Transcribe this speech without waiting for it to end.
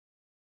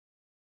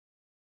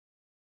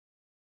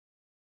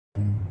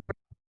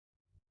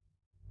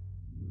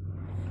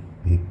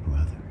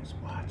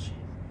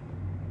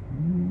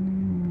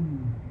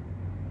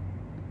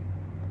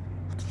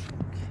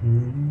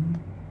You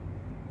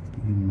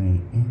may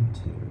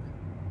enter.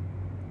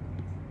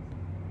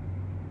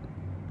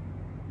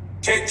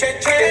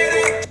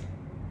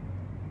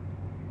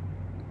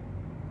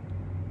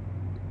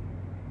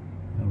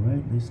 All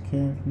right, there's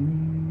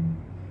Kathleen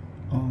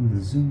on the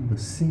Zumba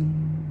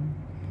scene.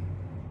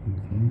 If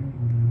you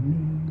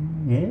remember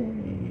me.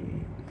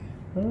 Hey.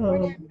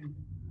 Oh,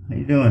 how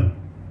you doing?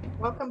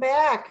 Welcome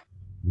back.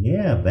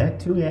 Yeah, back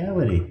to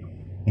reality.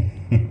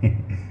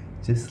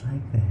 Just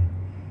like that.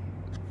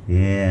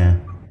 Yeah.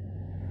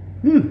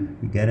 Whew,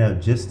 we got out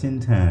just in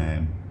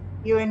time.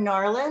 You in New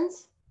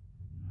Orleans?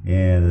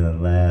 Yeah, the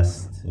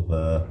last of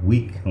a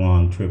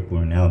week-long trip.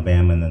 We're in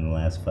Alabama, and then the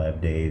last 5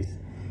 days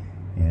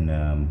in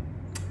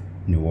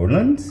New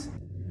Orleans.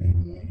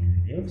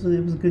 Mhm. And it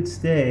was a good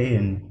stay,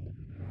 and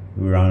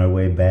we were on our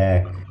way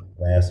back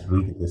last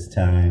week at this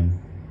time,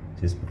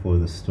 just before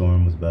the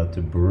storm was about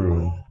to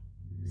brew.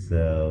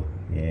 So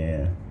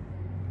yeah,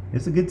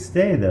 it's a good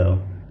stay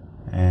though.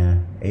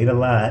 Ate a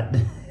lot.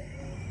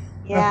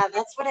 Yeah,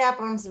 that's what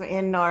happens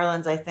in New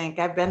Orleans, I think.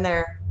 I've been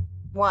there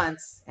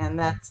once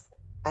and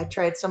I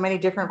tried so many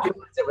different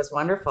foods. It was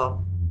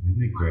wonderful.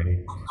 Isn't it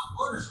great?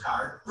 Bonus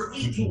card for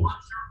each 100%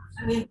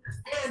 interest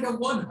and a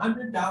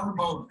 $100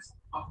 bonus.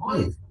 A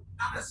point,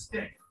 not a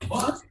stick.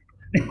 What?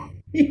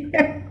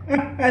 Yeah.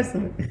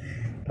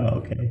 Oh,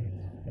 okay.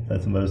 I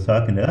thought somebody was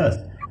talking to us.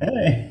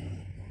 Hey.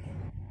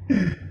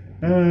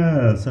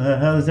 So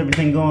how's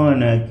everything going,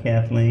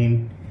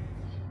 Kathleen?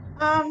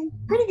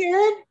 Pretty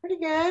good, pretty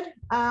good.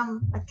 I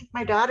think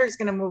my daughter's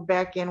gonna move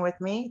back in with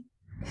me.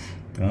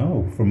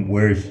 Oh, from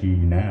where is she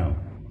now?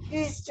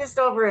 She's just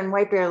over in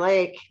White Bear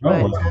Lake, Oh,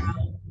 but well.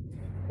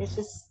 it's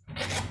just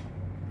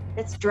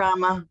it's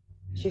drama.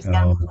 She's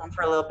gonna Oh, move home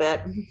for a little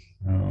bit. oh,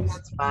 And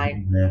that's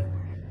fine. yeah.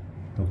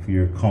 Hopefully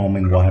your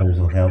calming waters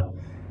will help.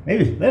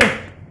 Maybe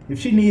if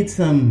she needs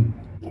some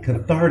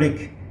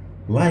cathartic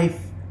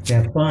life, to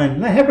have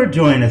fun, let have her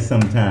join us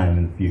sometime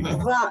in the future.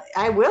 Well,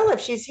 I will if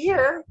she's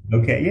here.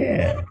 Okay,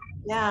 yeah,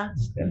 Yeah.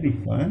 that'd be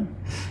fun.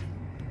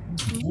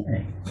 Mhm. All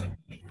right.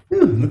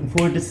 Whew, looking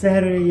forward to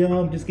Saturday,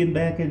 y'all. I'm just getting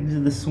back into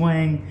the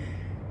swing.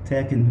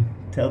 I can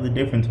tell the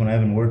difference when I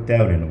haven't worked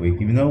out in a week,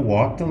 even though I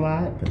walked a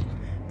lot, but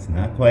it's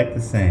not quite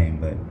the same,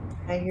 but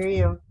I hear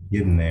you.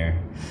 getting there.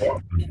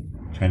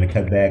 Trying to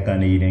cut back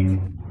on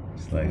eating.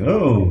 It's like,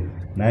 oh,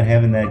 not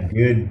having that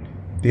good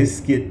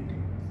biscuit,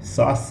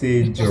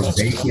 sausage, or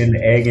bacon,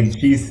 egg, and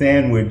cheese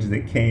sandwich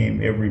that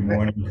came every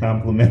morning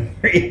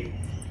complimentary.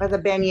 Or the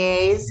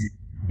beignets.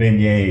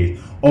 Beignets.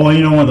 Oh,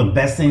 you know, one of the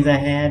best things I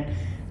had?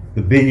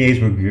 The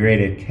beignets were great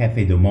at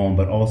Cafe du Monde,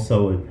 but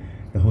also at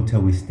the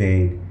hotel we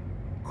stayed.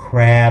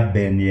 Crab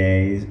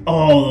beignets.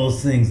 All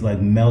those things like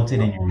melted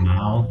in your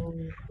mouth. Oh,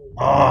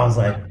 Oh, I was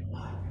like,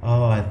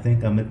 oh, I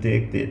think I'm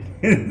addicted.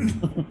 Good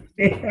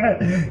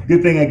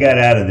thing I got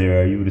out of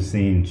there, or you would have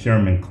seen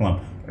Sherman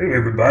Clump. Hey,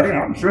 everybody,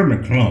 I'm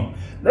Sherman Clump.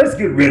 Let's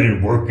get ready to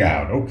work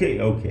out. Okay,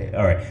 okay.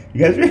 All right.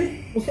 You guys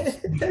ready?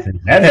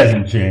 That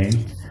hasn't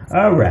changed.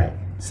 All right.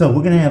 So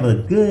we're going to have a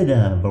good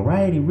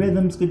variety of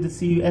rhythms. Good to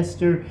see you,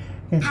 Esther.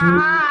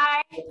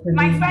 Hi,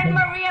 my friend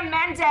Maria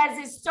Mendez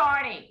is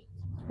starting.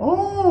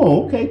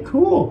 Oh, okay,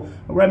 cool.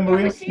 All right, Yeah,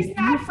 Maria. but she's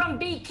not from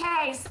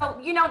BK, so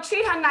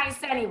treat her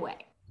nice anyway.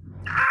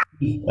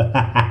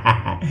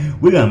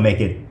 We're gonna make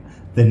it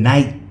the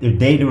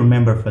day to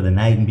remember for the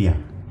night and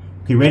beyond.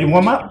 Okay, ready to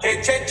warm up?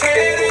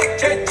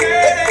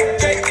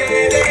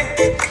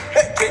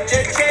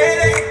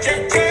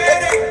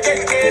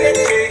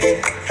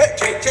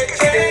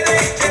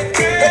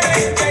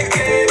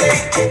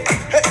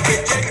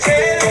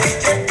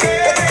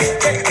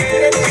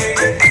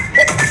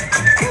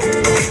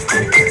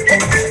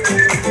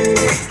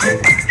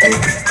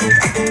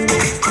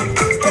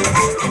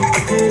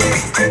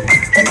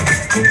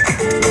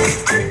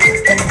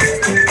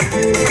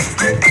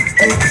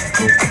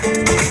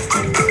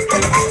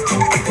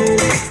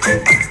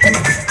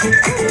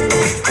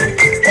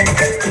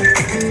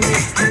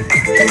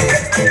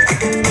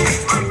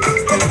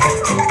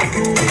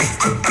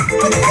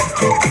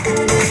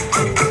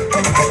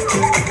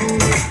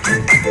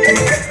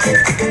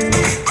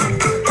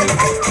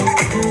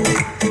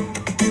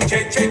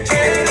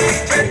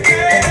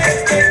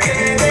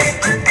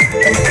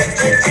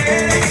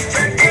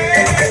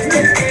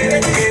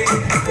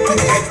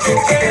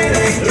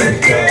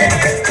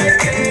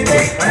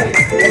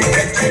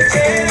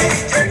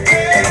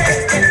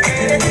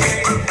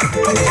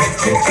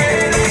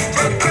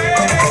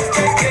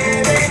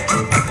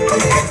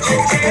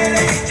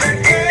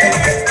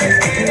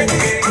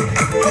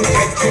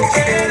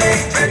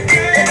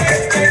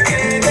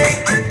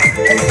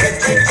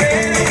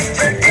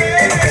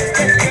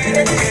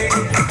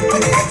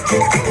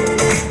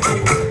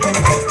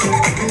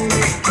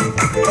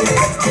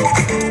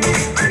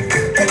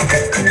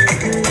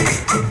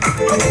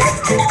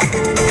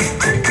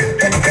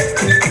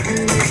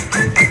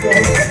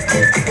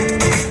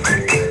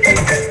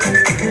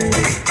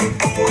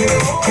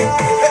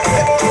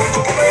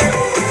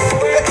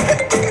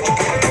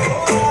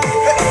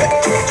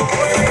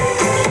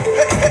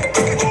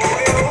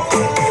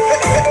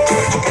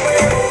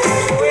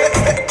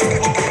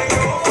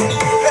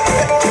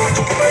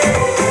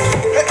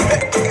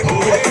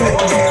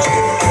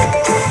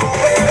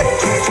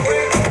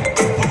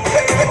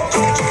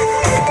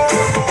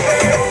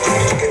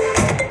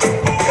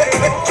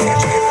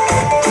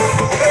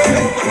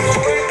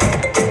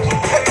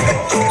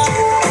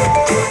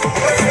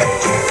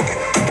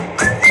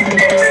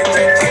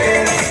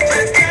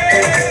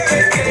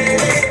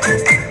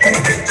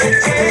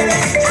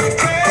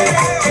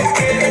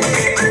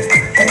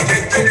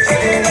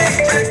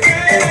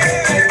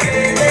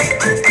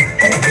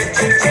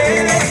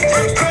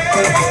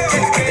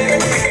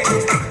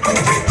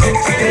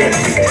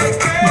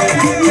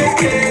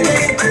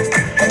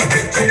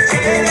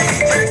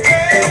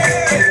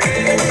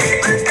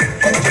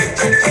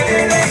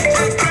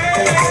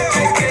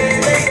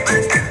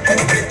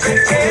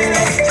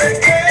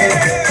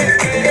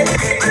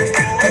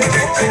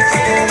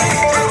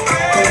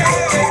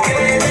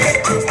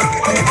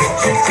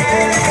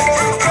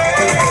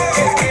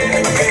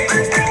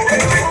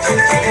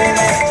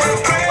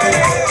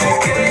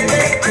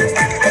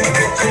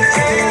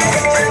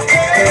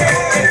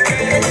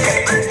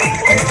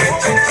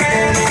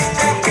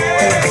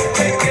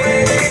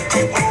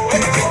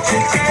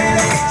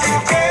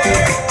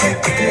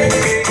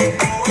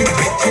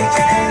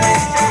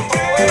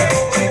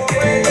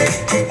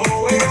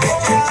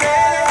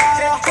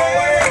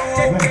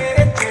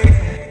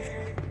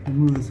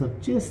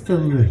 Just a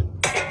little.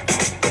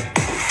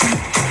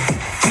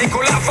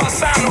 Nicolas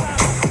Falsano,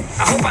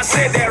 I hope I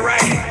said that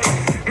right.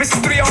 Mr.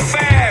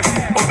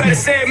 305, or better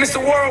said, Mr.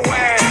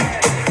 Worldwide.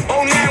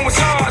 09 was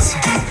ours.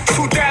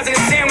 2010,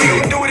 we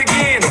gon' do it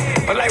again.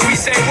 But like we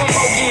say, one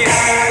more again.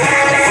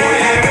 Oh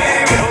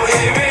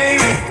yeah,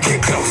 baby,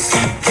 get close,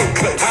 get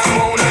close. I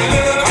wanna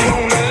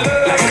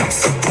love, like I'm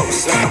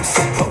supposed to,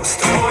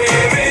 Oh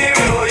yeah,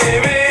 baby,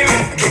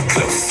 get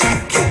close,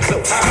 get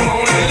close. I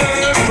wanna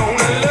love,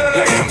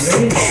 like I'm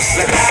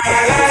supposed to.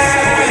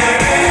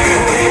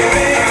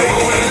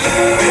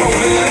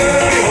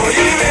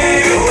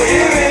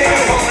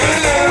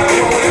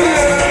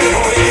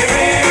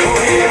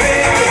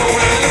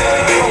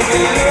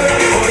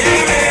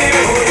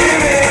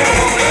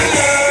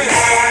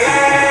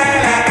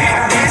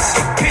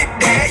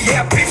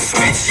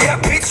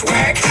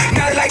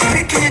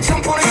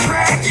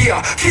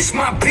 Kiss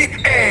my big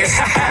ass.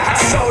 I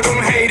told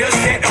them haters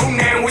that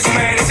 09 was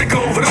mad as a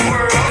go for the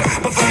world.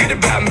 But forget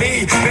about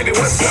me, baby,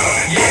 what's up?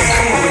 Yeah,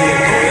 come on,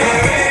 yeah,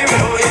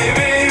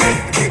 baby,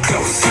 get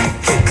close,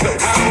 get close.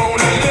 I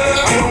wanna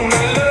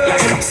love,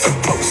 like I'm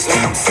supposed to,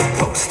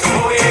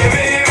 Oh yeah,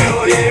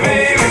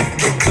 baby,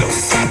 get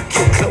close,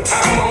 get close.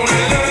 I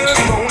wanna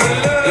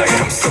love, like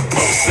I'm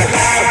supposed to.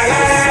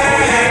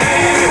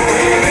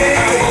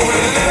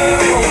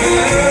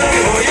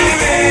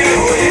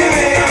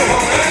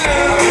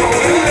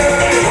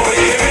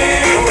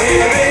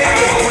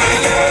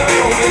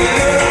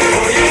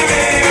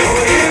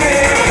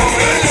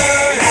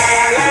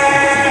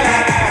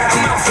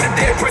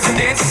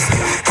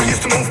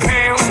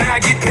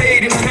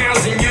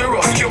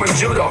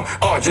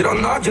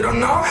 You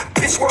don't know?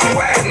 Bitch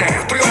worldwide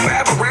now.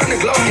 305 around the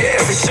globe, yeah,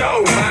 for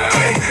sure,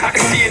 mommy. I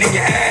can see it in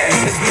your eyes.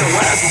 It's been a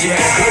while since you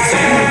had a good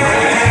time.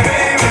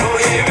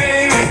 Oh yeah,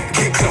 baby,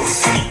 get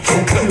close,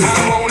 get close. I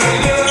wanna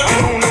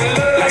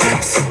love, like I'm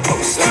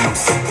supposed to,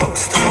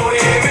 Oh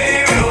yeah,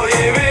 baby,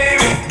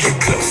 get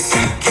close,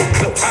 get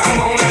close. I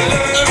wanna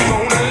love,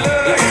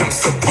 like I'm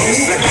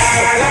supposed to.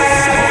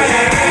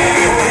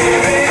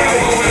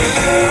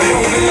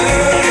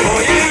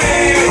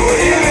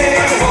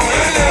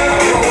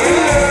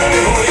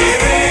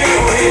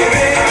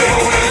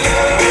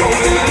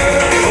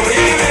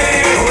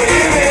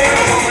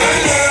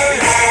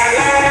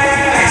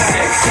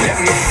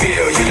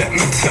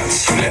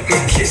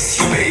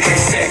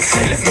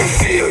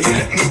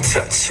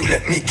 You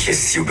let me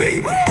kiss you,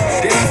 baby.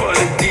 This for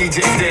the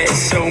DJ that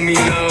show me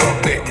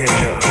love, baby.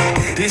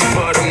 This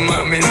for the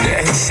mommies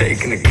that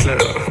shaking the club.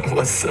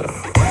 What's up?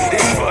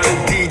 This for the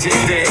DJ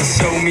that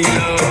show me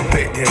love,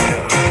 baby.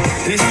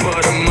 This for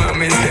the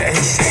mommies that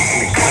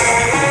shaking the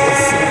club.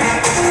 What's up?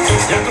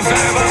 Ya tú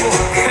sabes, babu.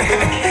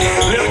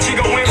 Little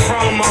chico went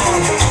from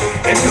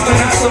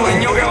Escolazo and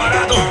Yo Que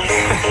Barato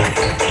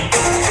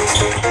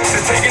to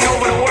taking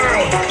over the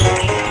world.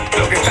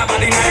 Lo que está para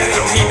ti nadie de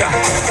lojita.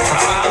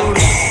 Trabaja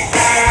duro.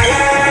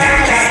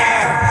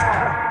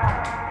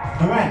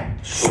 All right.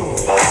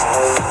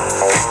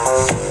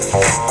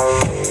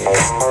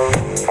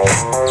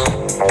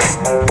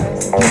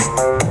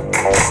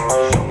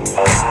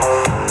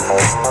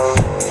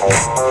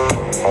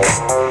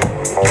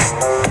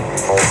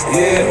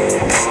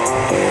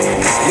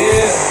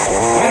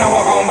 When I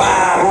walk on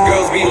by,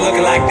 girls be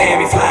looking like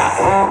damn, fly.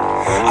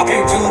 I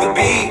pimp to the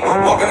beat,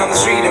 walking on the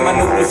street in my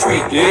new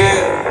free. Yeah,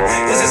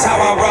 this is how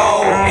I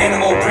roll.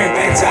 Animal print,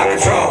 pants out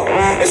control.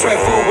 It's red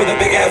food with a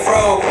big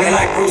afro, and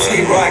like Bruce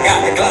Lee, bro, I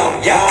got the glow.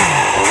 Yeah,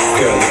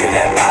 girl, look at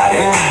that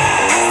body.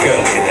 Girl,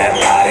 look at that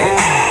body.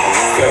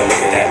 Girl,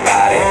 look at that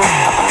body.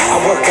 I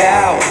work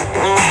out.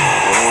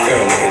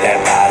 Girl, look at that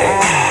body.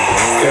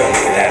 Girl,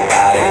 look at that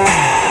body.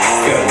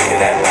 Girl, look at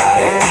that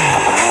body.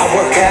 I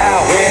work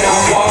out when I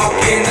walk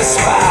in the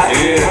spot.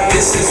 Yeah.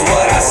 This is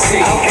what I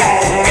see.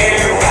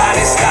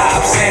 Everybody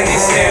stops and they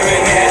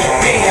staring at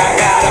me. I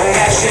got a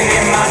passion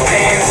in my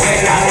dance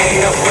and I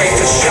ain't afraid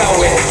to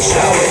show it.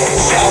 Show it,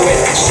 show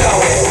it, show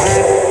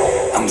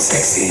it. I'm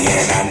sexy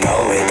and I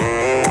know it.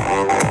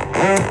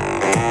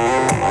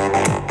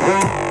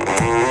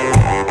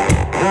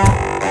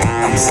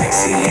 I'm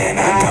sexy and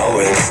I know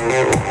it.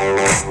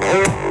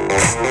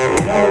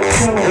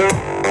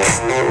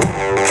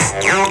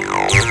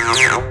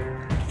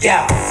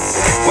 Yeah,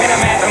 when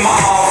I'm at the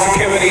mall,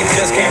 security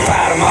just can't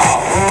fight them all.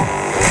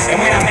 And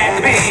when I'm at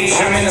the beach,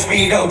 I'm in the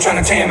speedo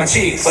trying to tan my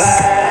cheeks. But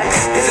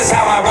this is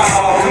how I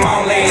roll. Come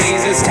on,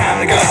 ladies, it's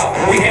time to go.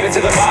 We headed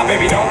to the bar,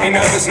 baby, don't be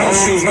nervous. No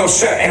shoes, no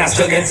shirt, and I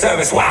still get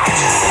service. Watch.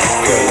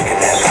 Girl, look at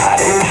that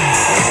body.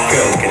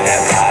 Girl, look at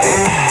that body.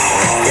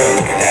 Girl,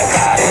 look at that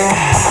body.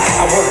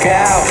 I work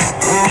out.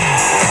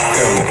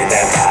 Girl, look at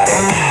that body.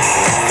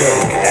 Girl,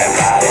 look at that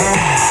body.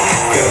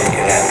 Girl,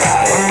 look at that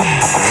body.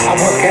 I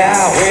work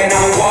out when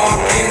I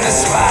walk in the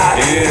spot.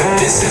 Yeah.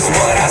 This is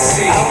what I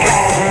see.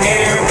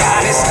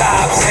 Everybody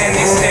stops and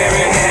they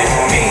staring at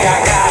me. I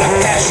got a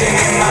passion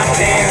in my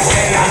dance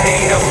and I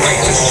ain't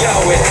afraid to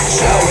show it.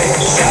 Show it,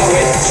 show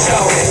it,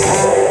 show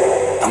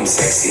it. I'm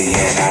sexy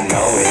and I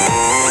know it.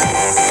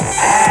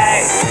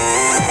 Hey.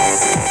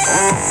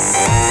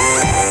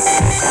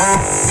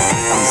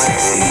 I'm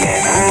sexy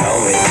and I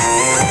know it.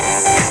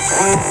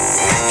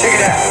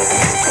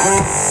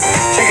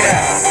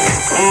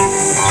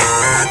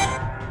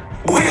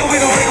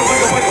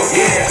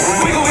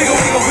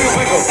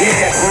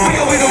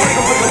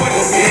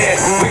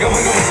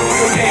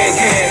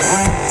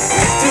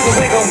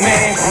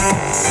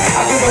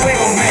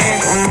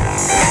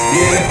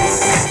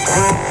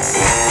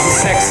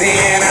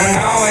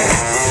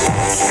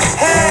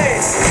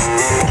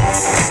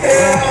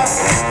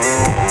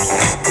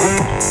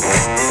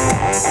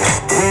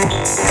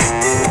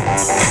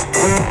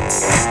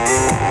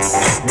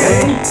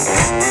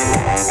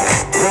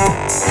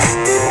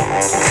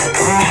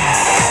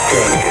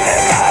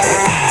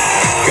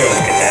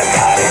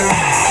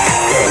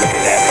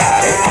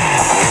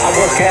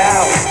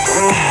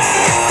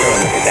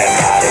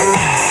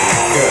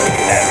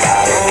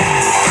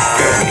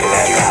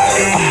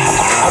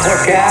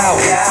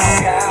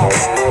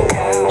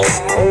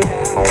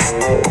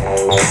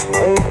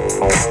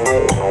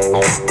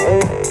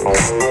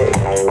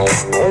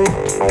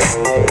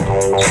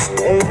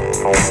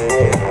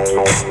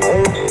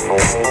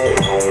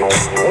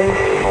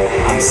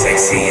 I'm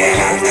sexy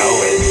and I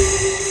know it.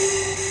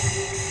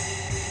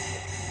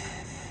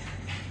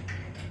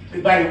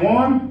 Everybody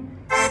warm?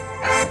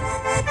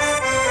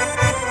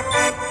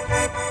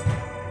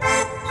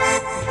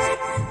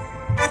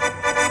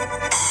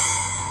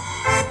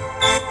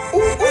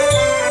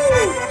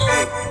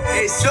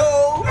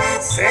 Eso,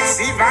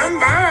 sexy bam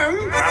bam,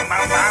 bam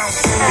bam bam.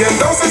 Viens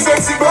danser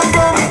sexy bam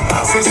bam.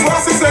 Ce soir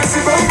c'est sexy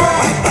bam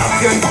bam.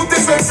 Viens goûter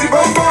sexy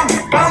bam bam.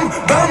 Bam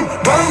bam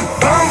bam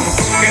bam.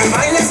 Que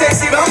baile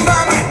sexy bam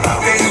bam,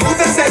 te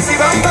gusta sexy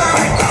bam bam.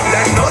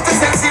 La noche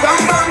sexy bam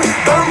bam,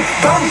 Bam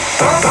bam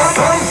bam bam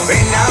bam.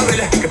 ven a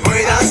ver qué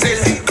puedo hacer.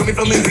 Con mi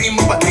flow, mi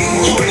ritmo pa' ti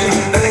mujer.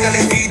 Dale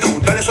calentito,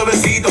 dale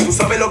suavecito. Tú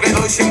sabes lo que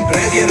doy siempre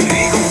bien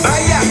rico.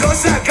 Vaya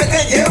cosa que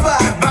te lleva,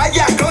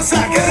 vaya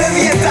cosa que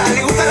revienta.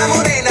 Le gusta la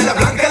morena, la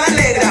blanca, la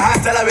negra.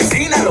 Hasta la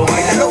vecina lo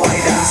baila, lo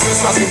baila. Ce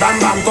soir c'est bam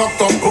bam toc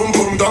toc boum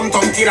boum dom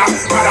tom tira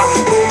para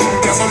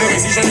boum. Personne ne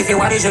résiste, je les fais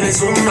wari, je les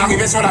zoom.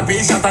 Arrivé sur la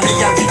piste, j'entends les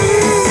gars qui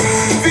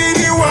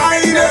Fini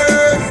wine,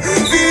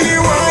 fini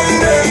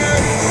wine,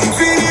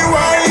 fini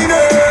wine.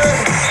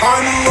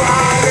 On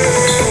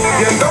wine.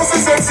 Viens danser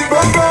sexy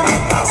bam bam.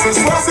 Ce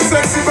soir c'est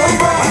sexy bam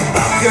bam.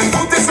 Viens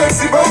goûter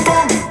sexy bam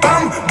bam.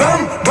 Bam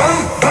bam bam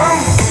bam.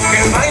 Que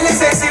baile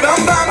sexy bam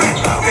bam,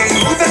 te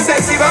gusta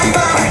sexy bam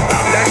bam.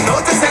 La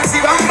noche sexy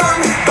bam bam.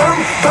 Bam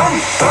bam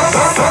bam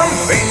bam bam.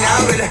 Ven a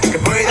ver qué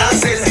puedo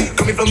hacer.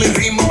 Con mi flow, mi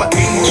ritmo pa' ti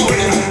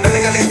mujer.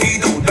 Dale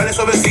calentito, dale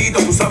suavecito.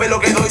 Tú sabes lo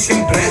que doy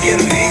siempre bien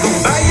rico.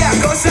 Vaya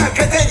cosa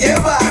que te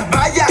lleva,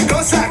 vaya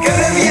cosa que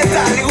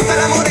revienta. Le gusta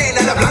la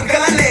morena, la blanca,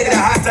 la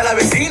negra. Hasta la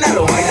vecina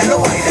lo baila, lo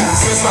baila.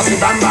 Ce soir c'est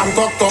bam bam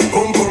toc toc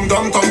boum boum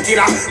dom tom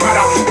tira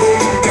para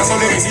boum. Personne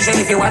ne résiste, je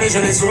les fais wari, je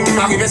les zoom.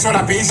 Arrivé sur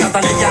la piste, j'entends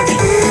les gars qui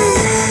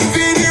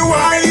Fini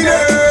wine,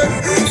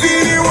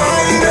 fini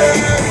wine,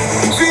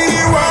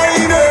 fini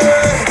wine.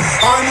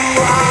 On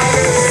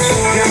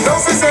wine. Viens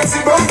danser sexy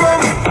bam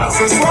bam.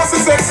 Ce soir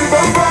c'est sexy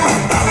bam bam.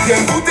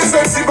 Viens goûter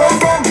sexy bam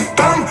bam.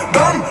 Bam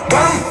bam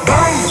bam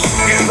bam.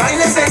 Que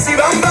baile sexy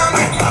bam bam,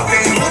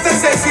 te gusta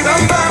sexy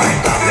bam bam.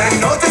 La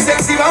noche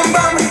sexy bam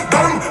bam.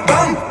 Bam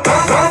bam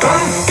bam bam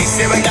bam. Y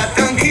se baila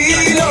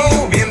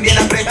tranquilo, bien bien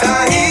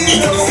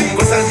apretadito.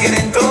 Cosas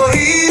tienen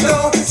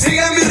todito.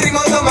 Sigan mi ritmo,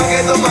 toma que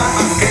toma.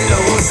 Que lo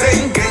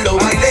gocen, que lo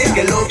bailen,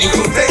 que lo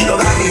disfruten.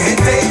 Toda mi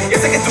gente, ya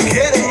sé que tú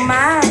quieres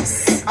Más.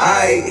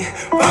 Ay,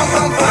 pam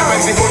pam La pam.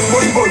 sexy boum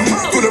boum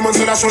boum. Tout le monde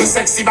se lâche sur le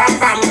sexy bam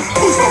bam.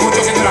 Bouge-toi mon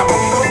Dieu, c'est de la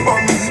boum boum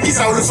boum.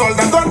 Isaou le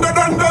soldat, donne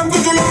donne donne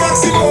toujours le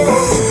maximum.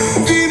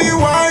 Fini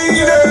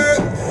wine,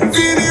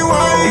 fini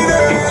wine,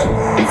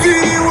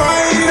 fini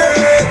wine.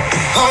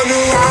 On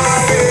nous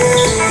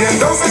wine. Viens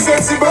danser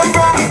sexy bam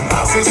bam.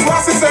 Ce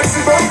soir c'est sexy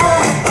bam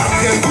bam.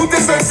 Viens goûter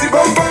sexy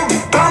bam bam.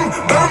 Bam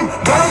bam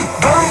bam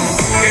bam.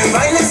 Que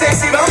baile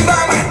sexy bam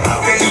bam,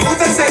 te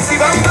gusta sexy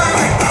bam bam.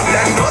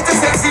 La noche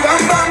sexy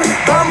bam bam.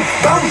 Bam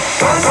bam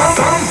bam bam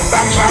bam.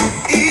 Bam bam.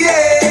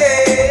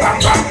 Yeah, Bam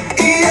bam.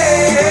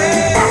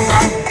 yeah, Bam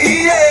bam.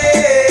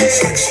 yeah,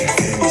 Sexy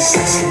baby,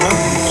 sexy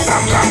mommy.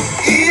 Bam bam.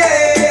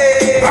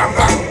 yeah, Bam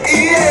bam.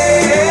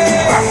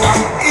 yeah, Bam bam.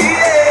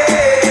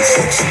 yeah.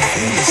 Sexy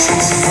baby,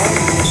 sexy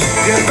mommy.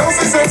 Viens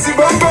danser sexy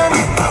bam bam.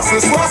 Ce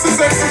soir c'est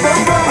sexy bam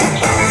bam.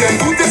 Viens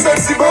goûter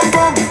sexy bam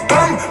bam.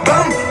 Bam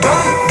bam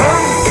bam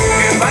bam.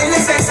 Que baile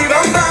sexy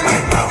bam bam,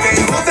 te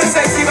gusta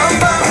sexy bam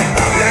bam.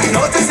 La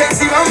noche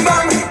sexy bam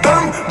bam.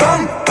 Bam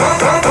bam bam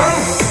bam bam.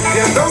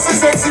 Viens danser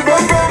sexy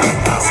bam bam.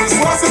 Ce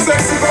soir c'est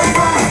sexy bam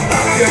bam.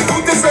 Viens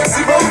goûter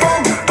sexy bam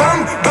bam. Bam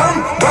bam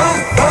bam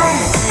bam.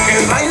 Que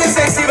baile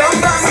sexy bam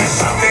bam,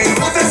 te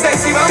gusta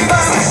sexy bam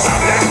bam.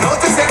 La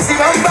noche sexy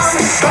bam bam.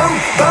 Bam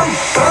bam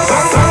bam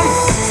bam bam.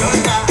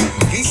 Solta,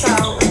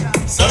 guisao,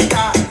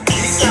 solta,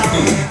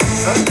 guisao.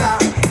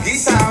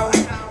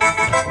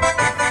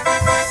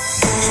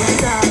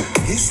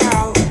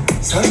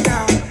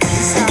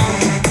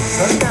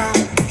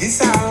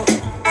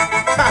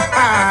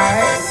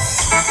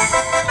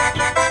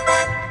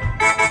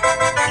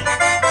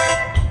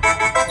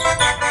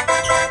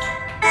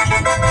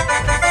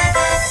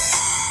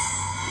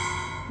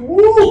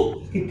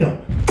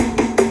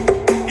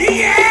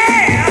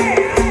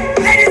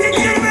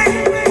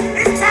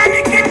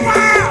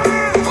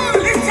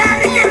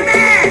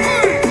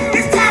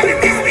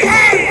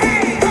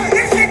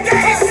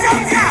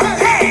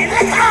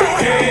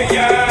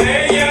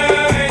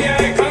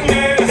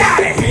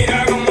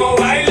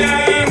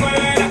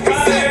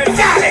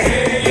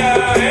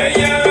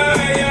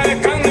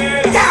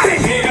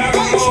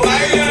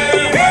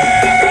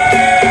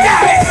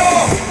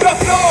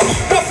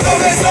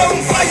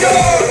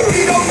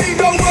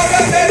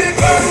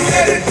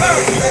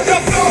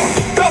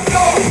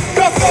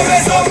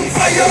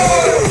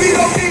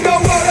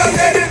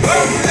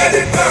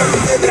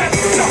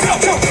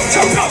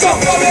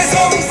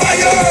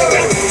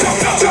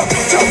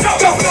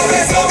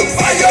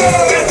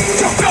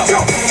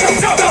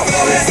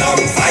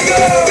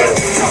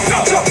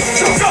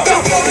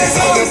 is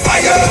on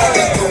fire.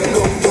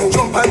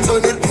 Jump and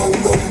turn it, boom,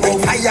 boom,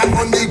 boom. Fire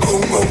on the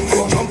boom, boom,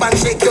 boom. Jump and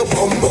shake your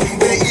boom, boom.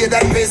 They hear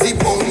that crazy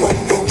boom, boom,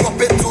 boom. Drop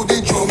it to the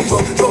drum,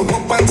 drum, jump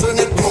up and turn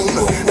it, boom,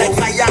 like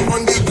fire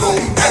on the boom.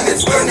 And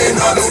it's burning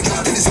all out.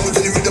 To the sound, to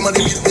the rhythm of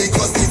the beat,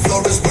 because the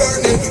floor is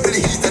burning.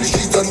 Really heat and the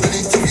street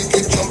underneath the beat,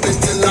 keep jumping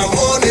till the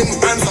morning.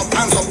 Hands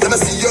up, let me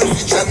see your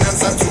reach and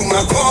answer to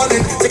my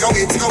calling. Take a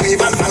wave,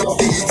 and follow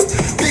the heat,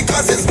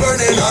 because it's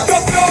burning up. The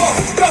floor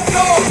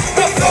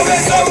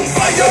is on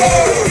fire.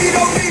 We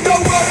don't need no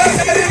water,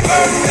 let it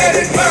burn, let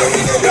it burn.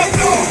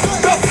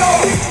 The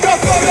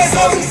floor is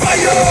on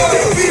fire.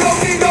 We don't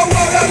need no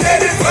water,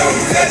 let it burn,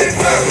 let it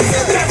burn.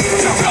 The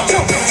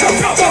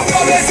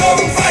floor is on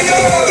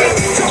fire.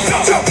 The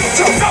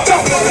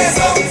floor is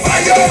on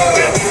fire.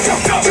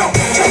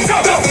 The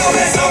floor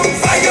is on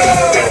fire.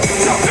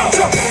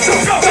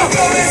 The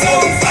floor is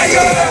on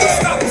fire.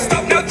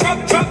 Stop now,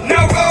 drop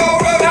now,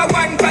 roll now,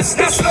 wine fast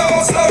now,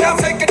 slow down,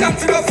 take it down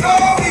to the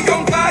floor. We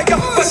on fire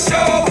for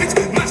show. It's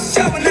my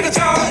show, a little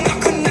John, a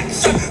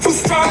connection too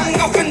strong,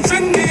 often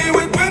trendy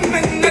with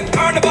women that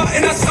carnival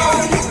in a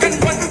song. You can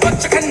run,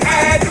 but you can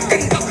hide. You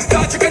can duck,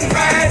 dodge, you can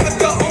ride, but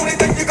the only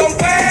thing you gon'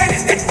 win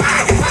is that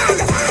fire.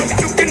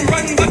 You can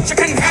run, but you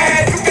can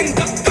hide. You can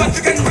duck, dodge,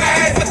 you can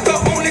ride, but the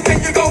only thing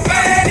you gon'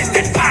 win is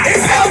that fire.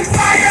 It's on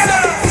fire.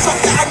 Push up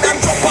your hand and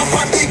jump up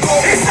on the go.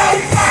 It's on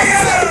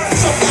fire.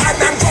 Push up your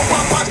hand and jump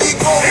up on the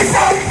go. It's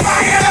on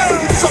fire.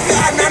 Push up your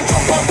hand and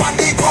jump up on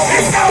the go.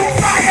 It's on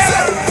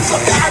fire. Push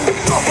up your hand,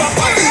 jump up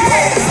on the go.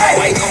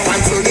 Wind up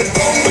and turn it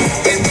down,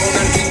 bend down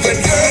and kick it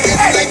girl.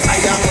 Like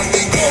fire on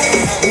the go.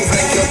 Move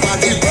like your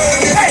body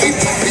burning. Keep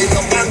jumping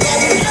up and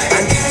down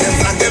and keep them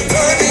flat them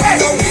turning.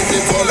 Now give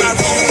it all around,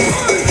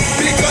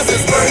 because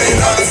it's burning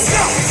us.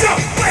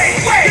 Jump, wait,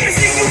 let me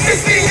see you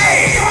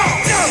misbehave.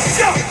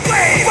 Jump,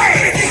 wait,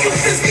 let me see you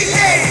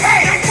misbehave.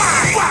 Hey,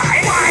 why?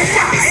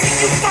 Let me see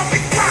you bump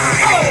it,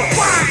 why?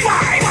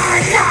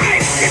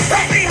 Get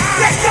back behind.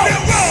 Let's go,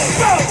 roll.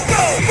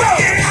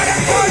 Get out of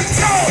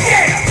control.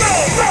 Yeah,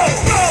 roll.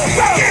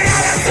 Get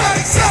out of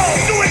control.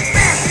 Do it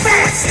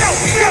fast, slow.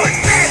 Do it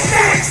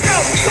fast,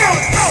 slow.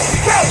 Roll.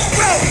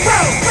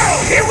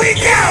 Here we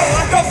go.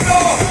 The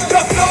floor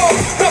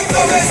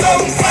is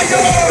on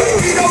fire.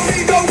 We don't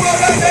need no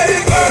water, let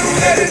it burn.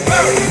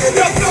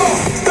 The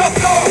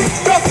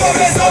floor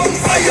is on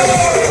fire.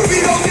 We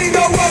don't need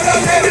no water,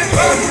 let it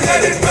burn.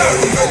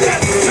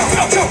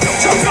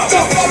 The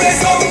floor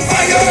is on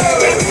fire.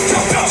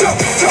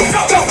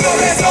 The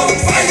floor is on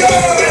fire. The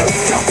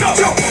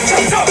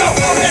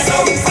floor is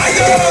on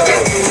fire.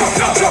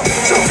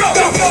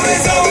 The floor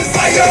is on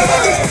fire.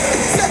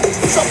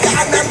 Push up your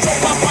hand and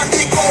jump up on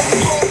the go.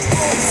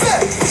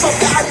 Push up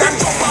your hand and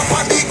jump up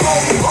on the go.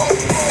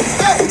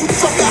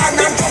 Push up your hand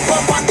and jump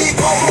up on the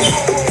go.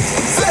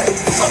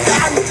 Push up your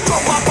hand,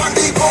 jump up on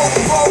the go.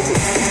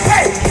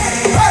 Hey.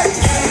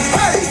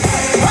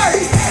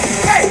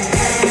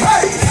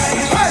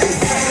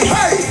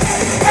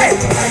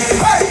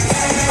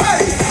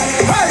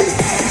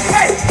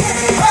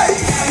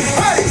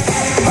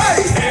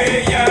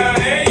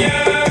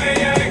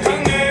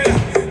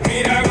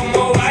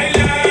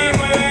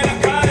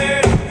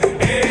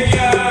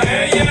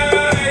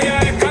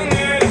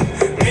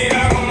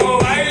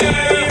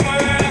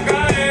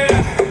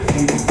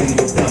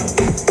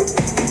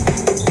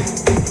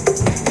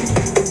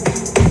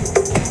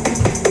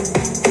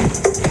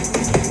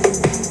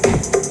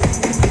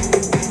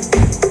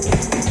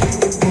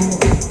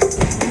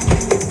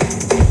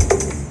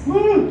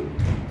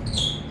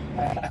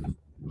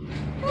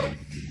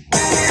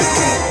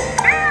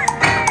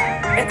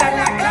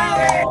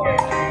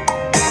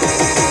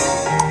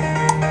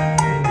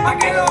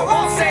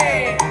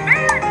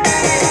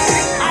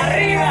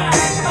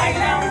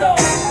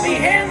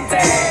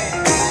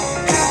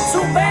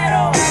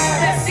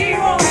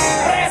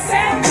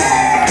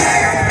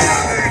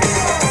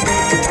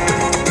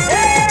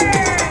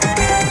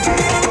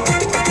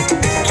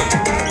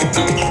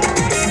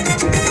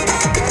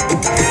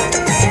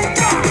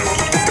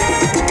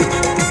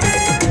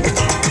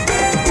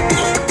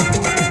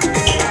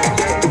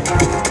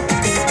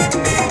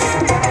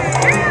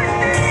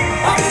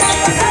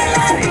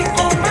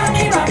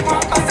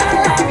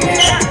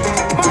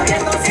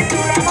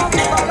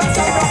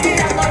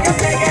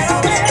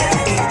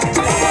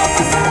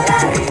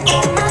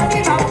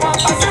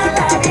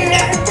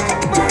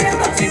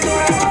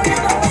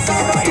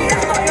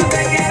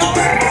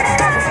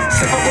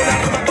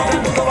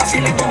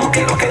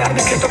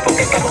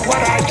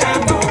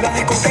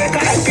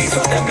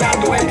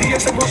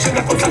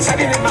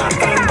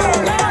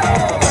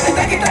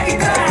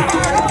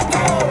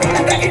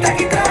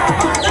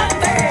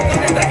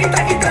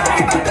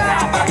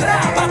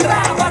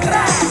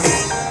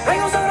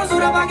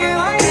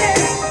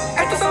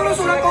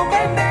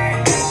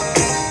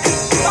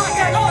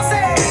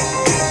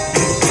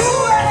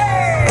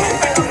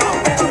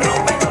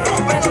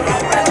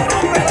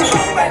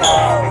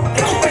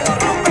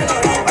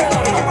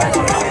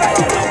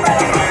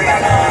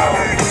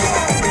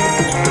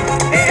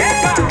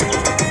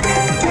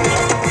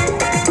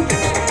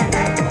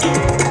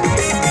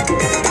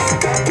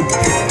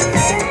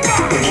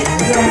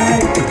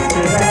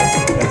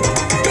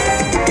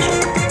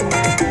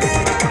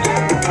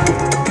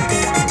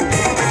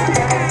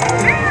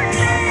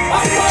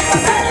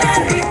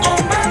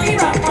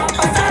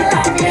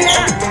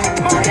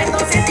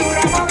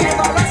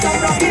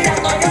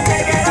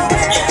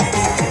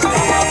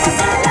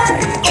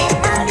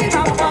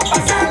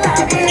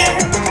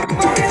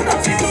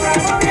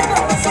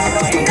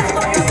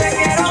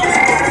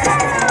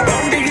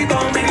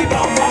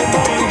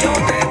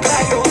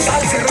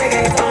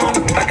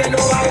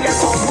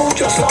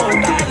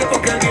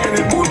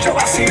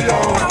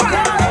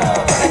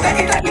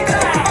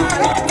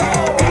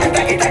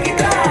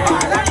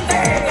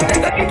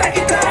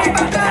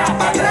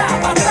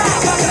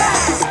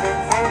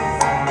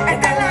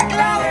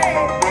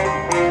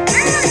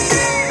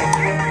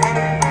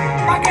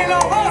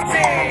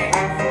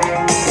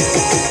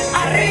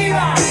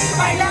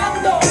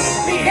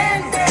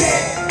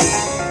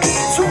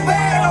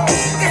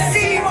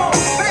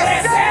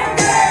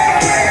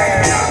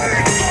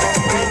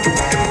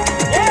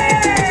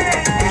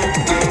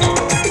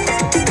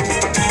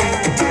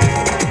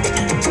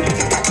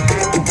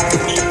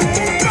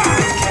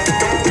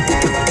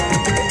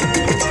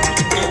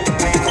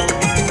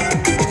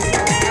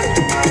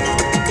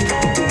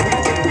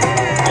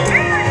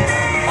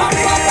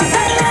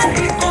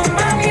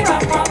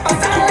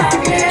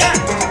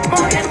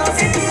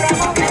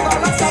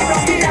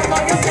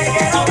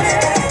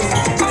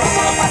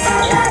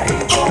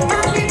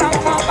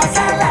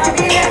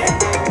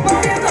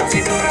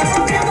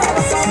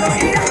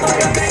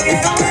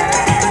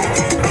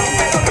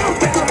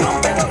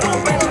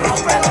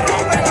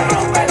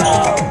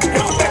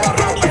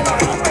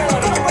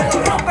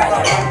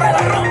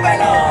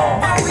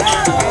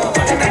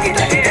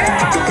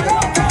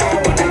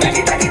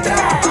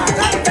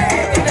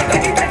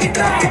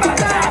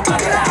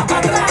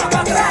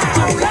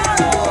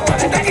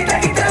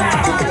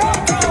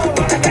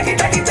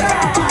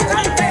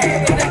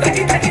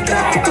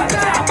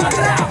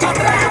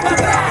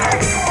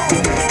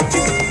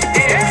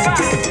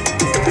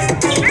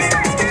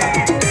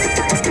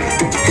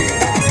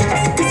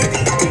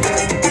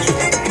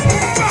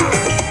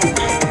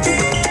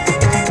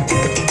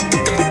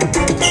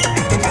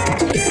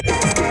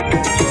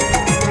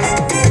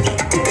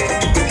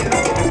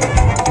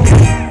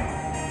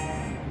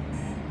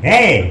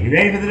 Hey, you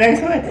ready for the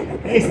next one?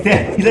 Hey,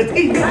 Steph, let's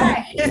keep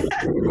going.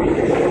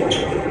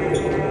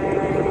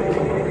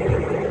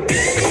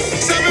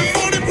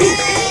 740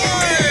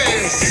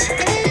 boys.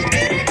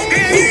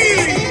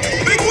 Kenny,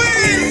 Big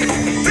Will,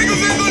 Ricos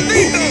del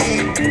Gordito,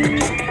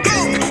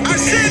 Don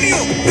Arsenio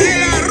de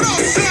la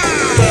Rosa.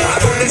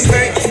 A donde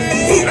esté,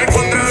 la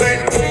encontraré.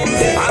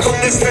 A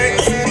donde esté,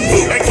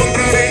 la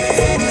encontraré.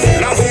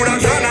 La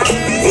huracana,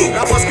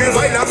 la más que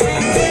baila,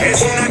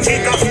 es una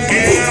chica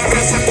que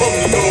arrasa con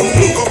todo.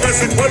 Con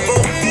ese cuerpo,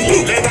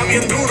 le da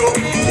bien duro.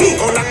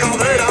 Con la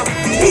cadera,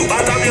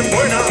 baila bien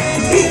buena.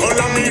 Con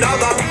la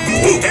mirada,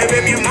 te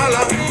ve bien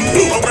mala.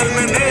 Con el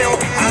meneo,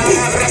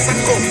 arrasa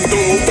con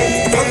todo.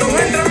 Cuando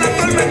entra en la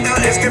tormenta,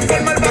 es que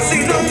forma el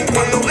vacilón.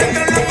 Cuando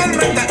entra en la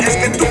tormenta, es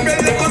que tú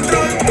pierdes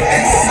control.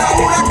 Esa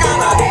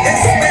huracana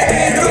es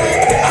peligro.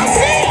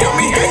 Así yo,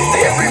 mi gente,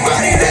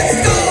 everybody, let's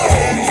go.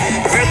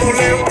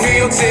 Remoleo, New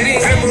York City.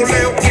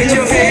 Remoleo, get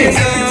your hands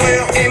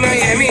up. In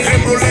Miami,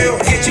 remoleo,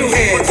 get your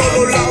hands up. Por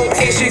todos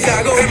lados, in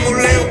Chicago,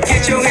 remoleo,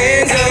 get your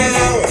hands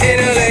up. In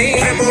LA,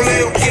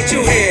 remoleo, get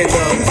your hands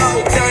up.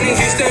 Down in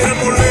Houston,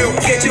 remoleo,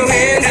 get your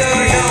hands up.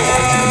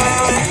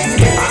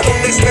 A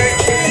donde esté,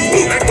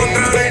 la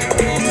encontraré.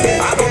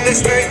 A donde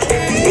esté,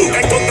 la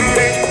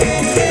encontraré.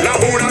 La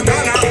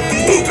huracana,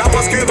 la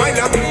más que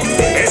baila,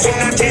 es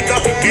una chica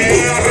que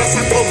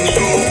arrasa con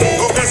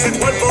todo. Con ese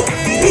cuerpo,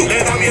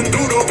 le da bien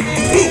duro.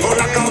 Con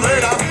la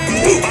cadera,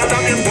 baila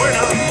bien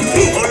buena.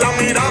 Con la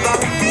mirada,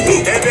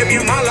 te ve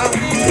bien mala.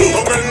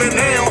 Con el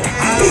meneo,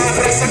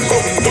 arrasa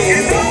con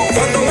todo.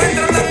 Cuando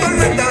entra en la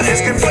tormenta,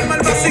 es que forma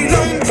el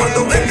vacilón.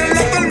 Cuando entra en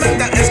la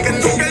tormenta, es que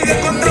tú pierdes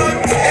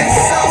control.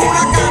 Esa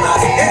huracana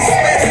es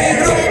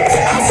peligro.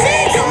 Así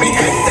yo, mi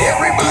gente,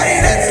 everybody,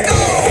 let's go.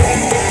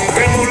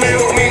 Remoleo,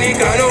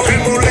 dominicano,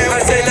 remoleo,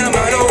 alce la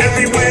mano.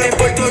 Everywhere, en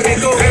Puerto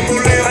Rico,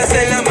 remoleo,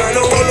 alce la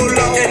mano. Todos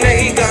lados, el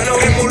mexicano,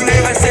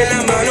 remoleo, alce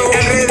la mano.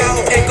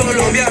 Enredado, en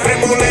Colombia,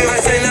 remoleo,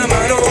 alce la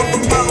mano.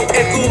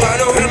 El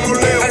cubano,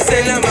 remoleo,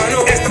 alce la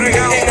mano.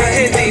 Estregado, en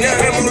Argentina,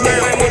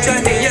 remoleo, hay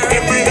muchas niñas.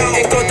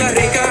 En Costa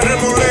Rica,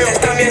 remoleo,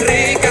 están bien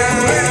ricas.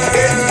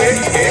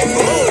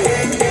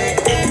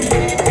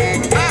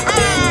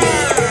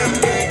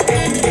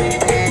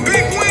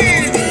 Big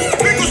Will,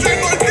 Ricos del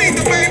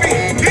Gordito, baby.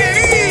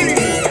 Kenny,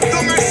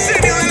 Don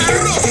Arsenio de la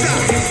Rosa.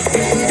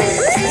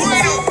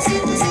 Bueno,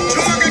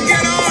 yo lo que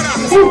quiero ahora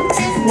con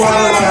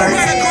la mano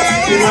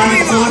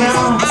arriba,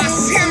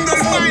 haciendo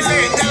el baile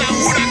de la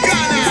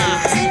huracana.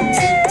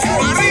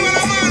 Para arriba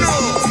la mano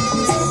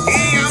y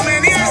a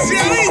menearse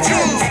a bicho.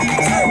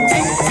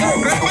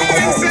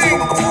 Prepárense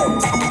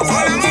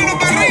con la mano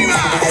para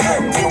arriba,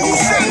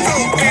 usando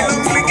el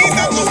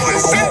ombliguito como el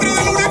centro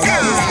del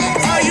huracán.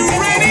 Are you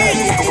ready?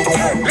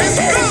 Let's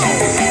go.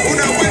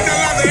 Una vuelta a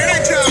la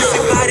derecha,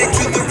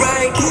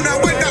 una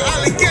vuelta a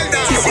la izquierda,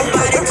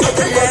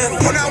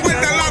 una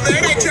vuelta a la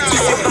derecha,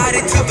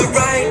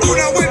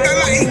 una vuelta a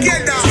la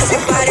izquierda.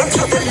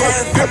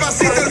 El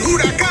pasito del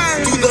huracán,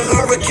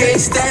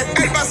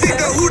 el pasito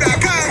del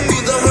huracán.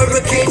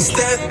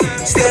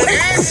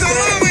 Eso,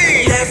 mami,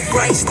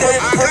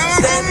 acaba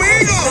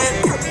conmigo.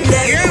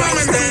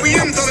 Llévame en tu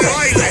viento de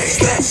baile.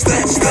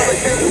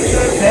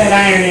 That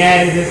irony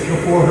added this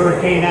before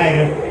Hurricane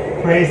Ida.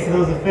 Praise to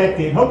those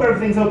affected. Hope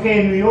everything's okay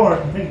in New York.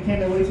 I think it came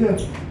that way too.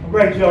 All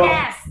right, y'all.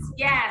 Yes,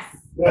 yes.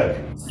 Good.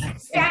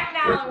 Staten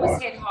Island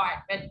was hit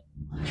hard, but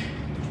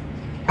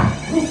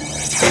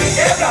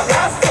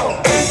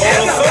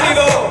Oro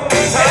sólido,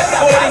 top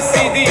 40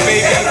 CD,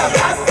 baby.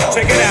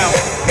 Check it out.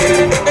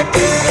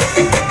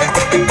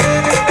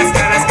 Las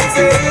caras que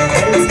sé,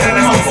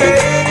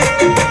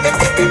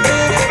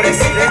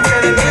 presidente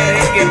del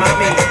merengue,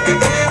 mami.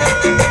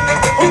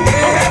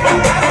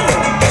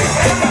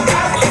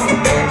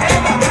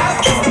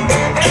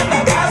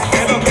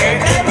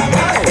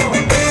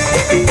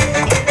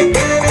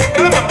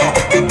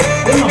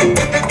 ¿Qué es lo que?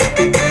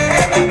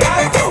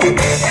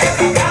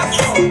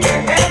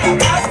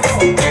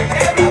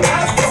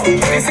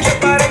 Dice que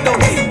para el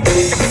 2000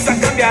 muchas cosas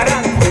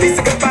cambiarán.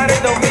 Dice que para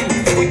el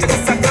 2000 muchas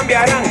cosas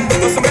cambiarán.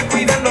 Los hombres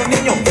cuidan los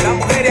niños, las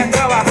mujeres a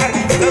trabajar.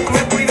 Los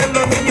hombres cuidan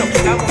los niños,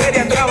 las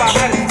mujeres a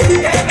trabajar.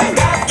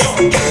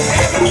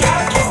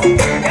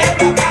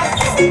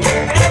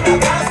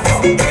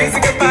 Dice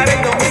que para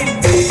el 2000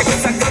 muchas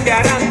cosas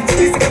cambiarán.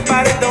 Dice que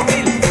para el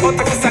 2000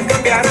 otras cosas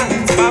cambiarán.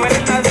 Va a ver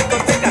en la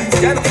discoteca,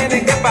 ya no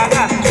tienen que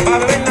pagar. Va a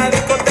ver en la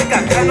discoteca,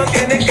 ya no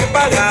tienen que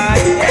pagar.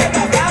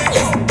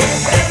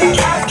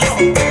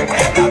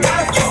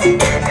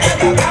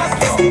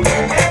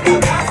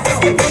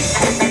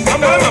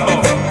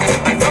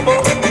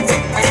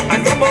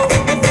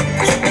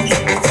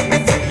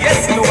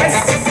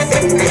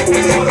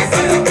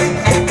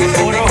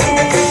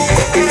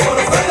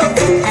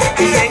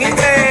 En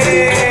inglés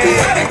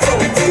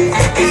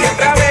y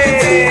otra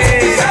vez.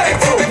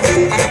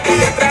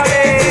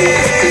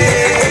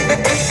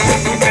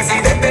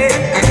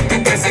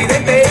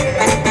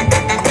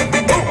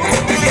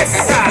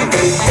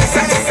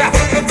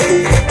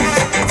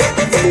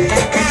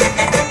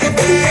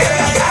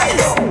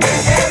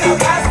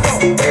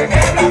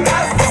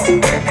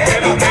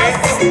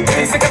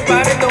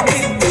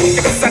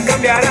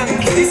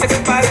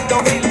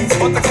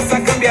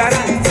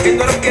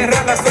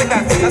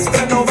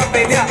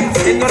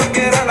 Él no lo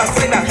quiere a la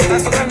cena, la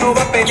sola no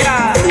va a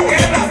pelear.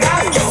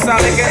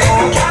 Sabe que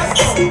no.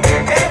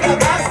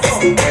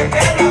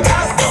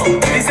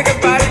 Dice que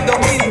para el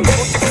 2000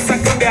 muchas cosas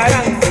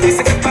cambiarán.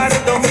 Dice que para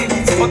el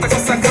 2000 otras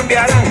cosas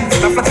cambiarán.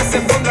 La flaca se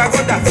pondrá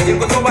gorda y el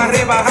gordo va a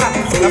rebajar.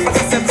 La flaca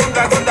se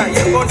pondrá gorda y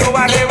el gordo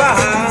va a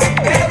rebajar.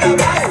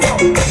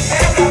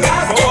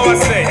 ¿Cómo va a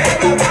ser?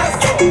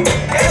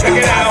 Check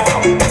it out.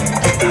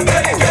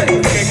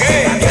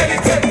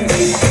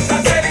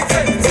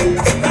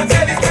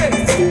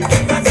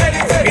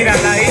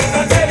 Mírala ahí,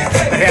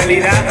 la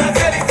realidad.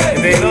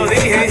 Te lo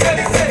dije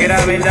que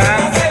era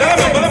verdad.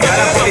 A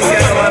la policía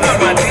no va a dar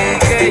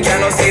matique, ya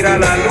no se irá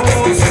la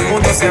luz, el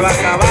mundo se va a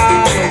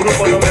acabar, los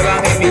grupos no me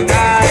van a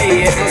imitar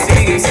y esto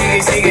sigue,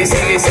 sigue, sigue,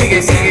 sigue,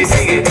 sigue, sigue,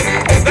 sigue.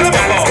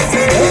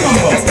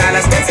 Hasta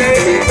las 15.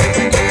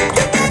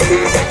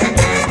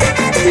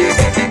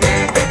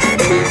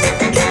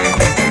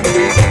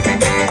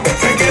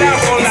 Se queda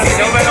con la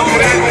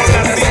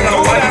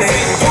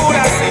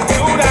cintura,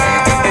 cintura.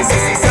 Ese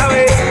sí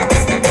sabe.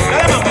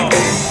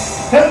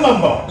 Tell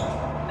Mambo.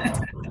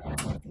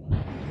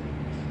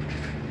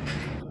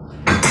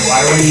 Why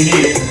when you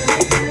need it?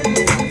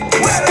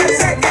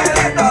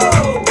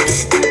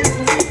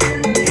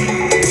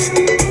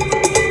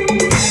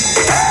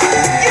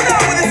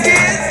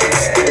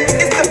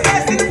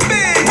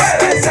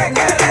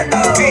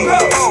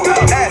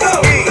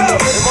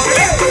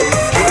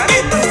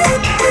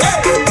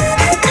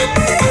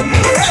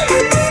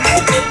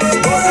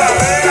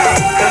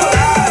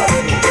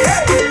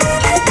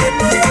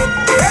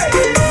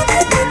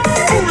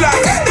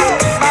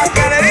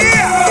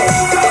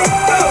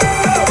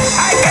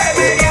 Ay, que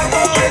me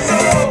llamo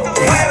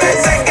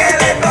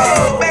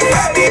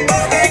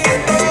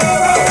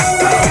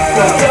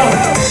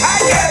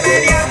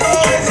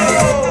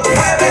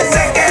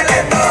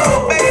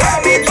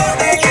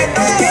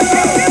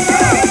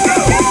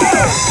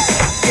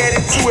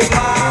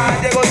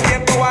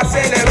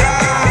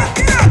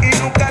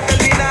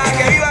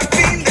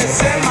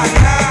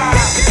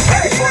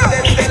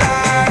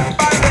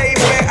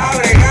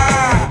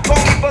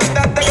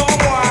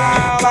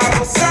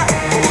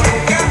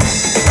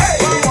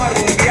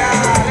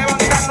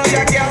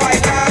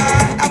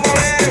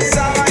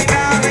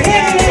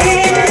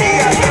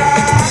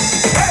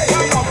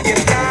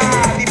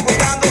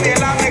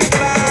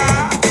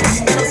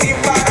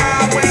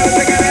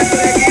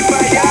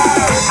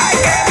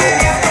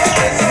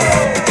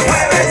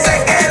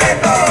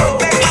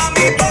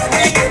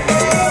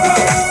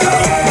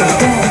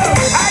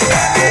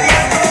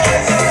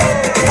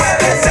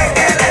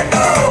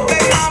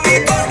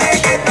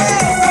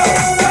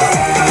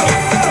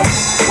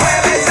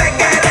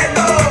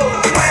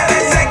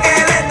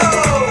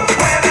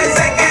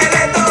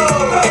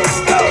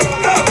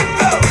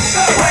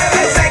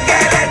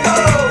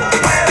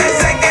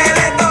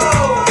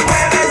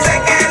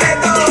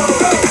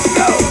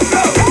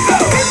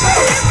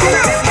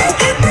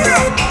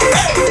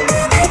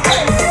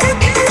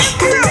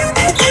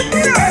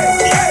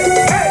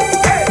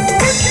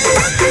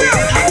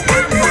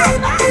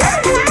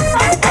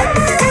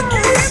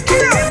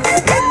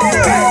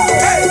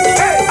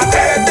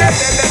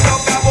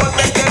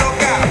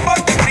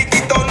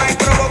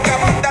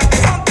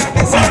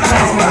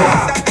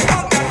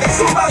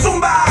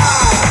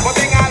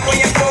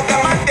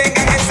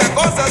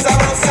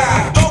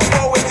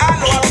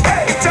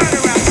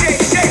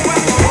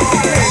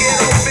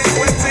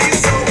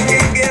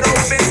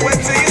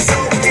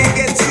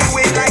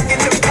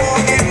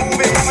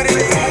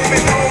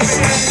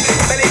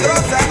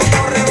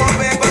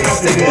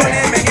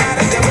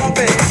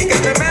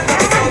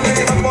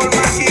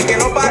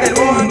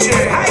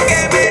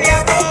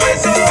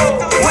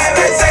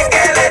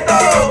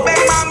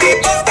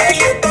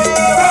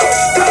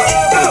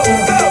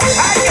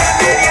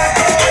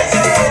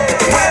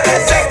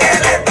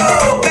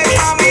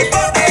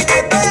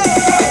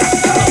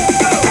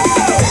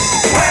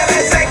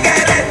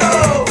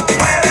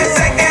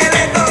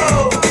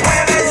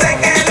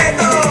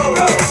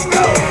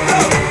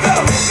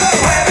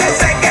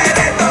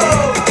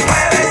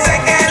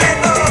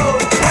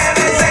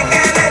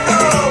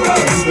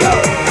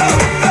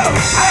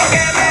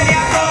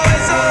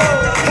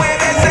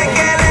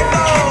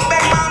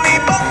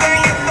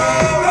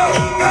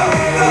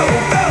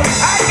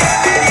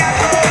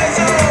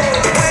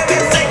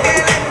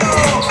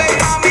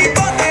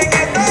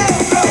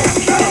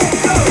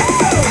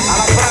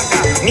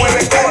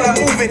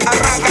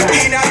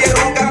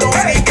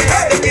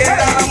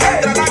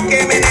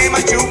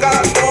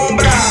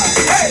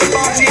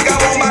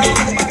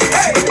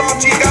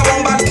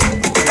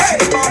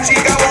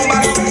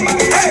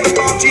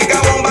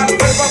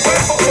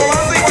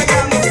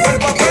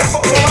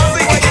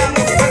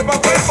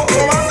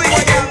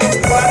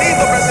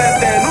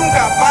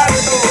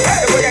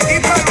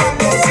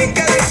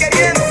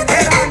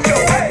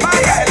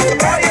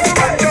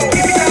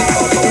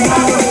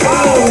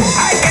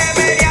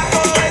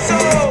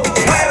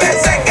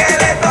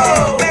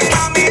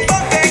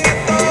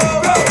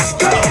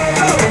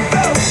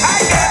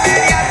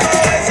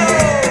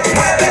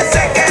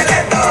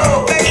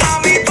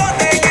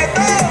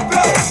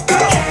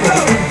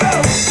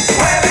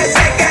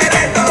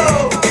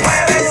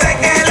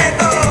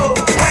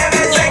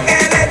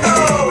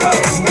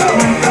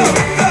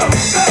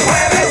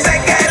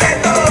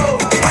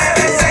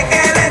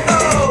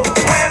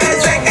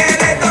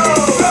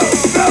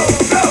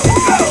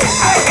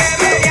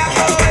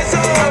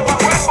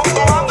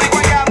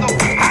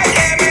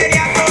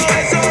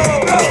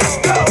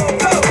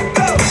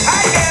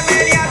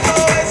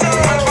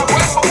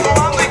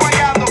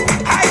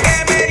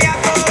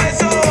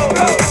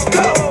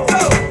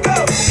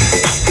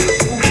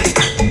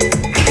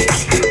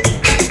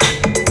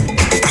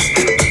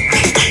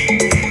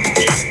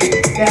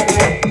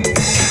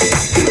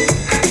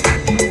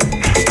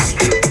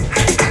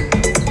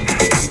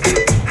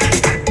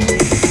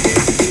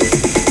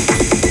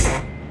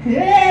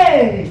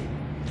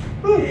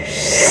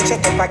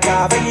Échate pa'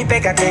 acá, ven y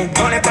pégate.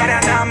 No le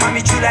para nada,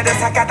 mami chula,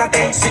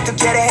 desacátate. Si tú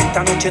quieres,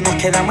 esta noche nos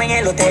quedamos en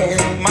el hotel.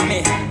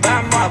 Mami,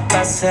 vamos a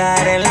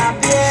pasar en la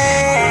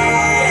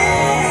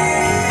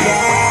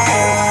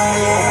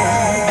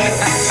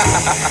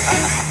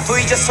Tú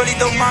y yo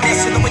solitos, mami,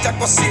 haciendo muchas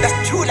cositas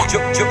chulas. Yo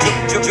quiero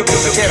que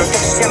tú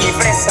seas mi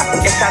presa.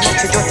 Esta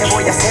noche yo te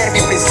voy a hacer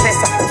mi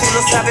princesa. Tú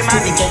lo sabes,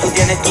 mami, que tú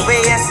tienes tu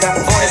belleza.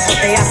 Por eso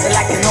te hace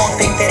la que no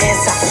te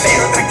interesa.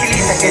 Pero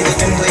tranquilita que yo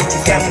te estoy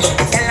chicando.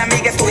 En la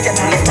amiga tuya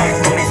no le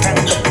están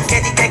comentando.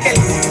 Que dije que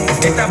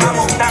te estaba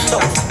montando.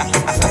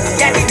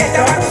 Que a ti te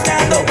estaba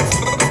gustando.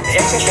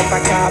 Échate pa'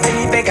 acá,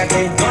 ven y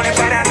pégate. No le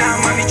para nada,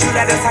 mami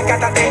chula,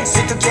 desacátate. Si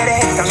tú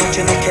quieres, esta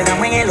noche nos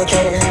quedamos en el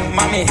hotel.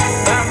 Mami,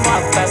 vamos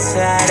a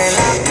pasar en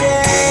la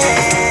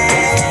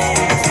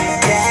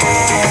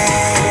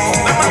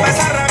Vamos a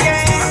pasarla bien.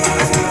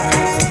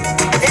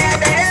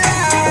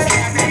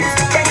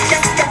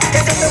 Que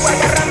yo te voy a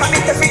agarrar, mami,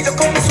 te pido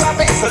como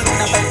suave. Solo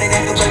una parte de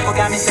tu cuerpo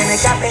que a mí se me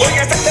escape. Voy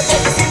a hacerte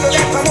potecito de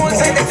tu amor,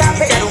 se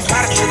destape. Quiero un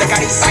parche de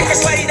caricia, ay, que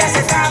su herida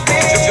se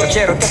tape. Yo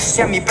quiero que tú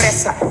seas mi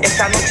presa.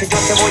 Esta noche yo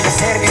te voy a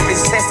hacer mi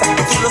princesa.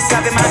 Tú lo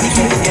sabes, mami,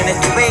 que tú tienes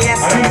tu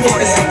belleza.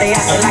 Por eso te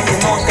hace la que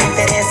no te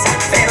interesa.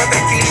 Pero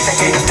tranquilita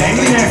que yo te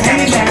estoy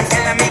chingando.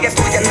 En la amiga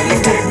tuya no le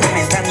estás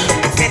comentando.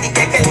 Que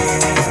dije que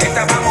te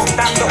estaba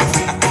montando.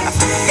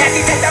 Que a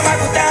ti te estaba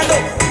gustando.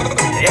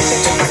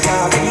 Échate pa' acá,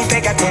 ven y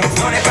pégate.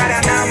 No le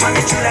para nada,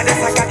 mami chula,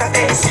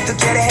 desacátate. Si tú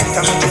quieres,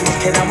 esta noche nos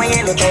quedamos en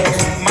el hotel.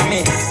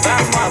 Mami,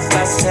 vamos a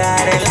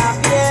pasar en la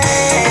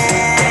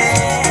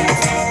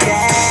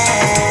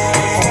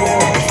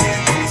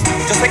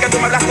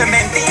de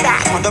mentira,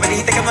 cuando me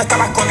dijiste que no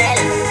estabas con él.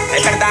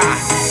 Es verdad.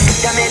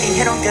 Ya me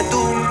dijeron que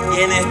tú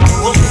tienes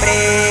tu hombre.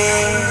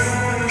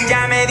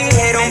 Ya me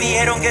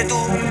dijeron que tú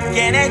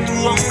tienes tu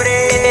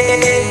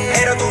hombre.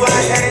 Pero tú vas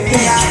a ser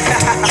mía.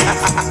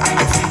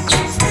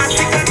 Así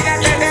que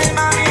olvídate del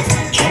mami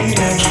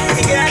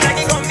y quédate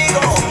aquí conmigo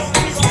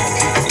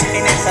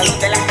en el salón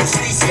de la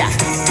justicia.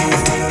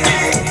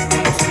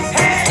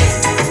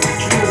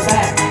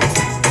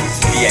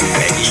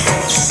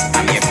 Bienvenidos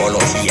a mi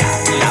ecología,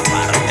 la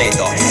parte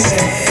 2.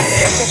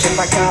 Échate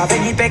pa' acá,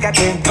 ven y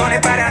pégate. No le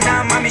para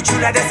nada, mami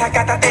chula,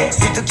 desacátate.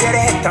 Si tú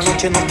quieres, esta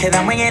noche nos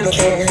quedamos en el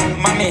hotel.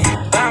 Mami,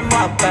 vamos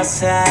a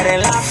pasar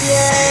en la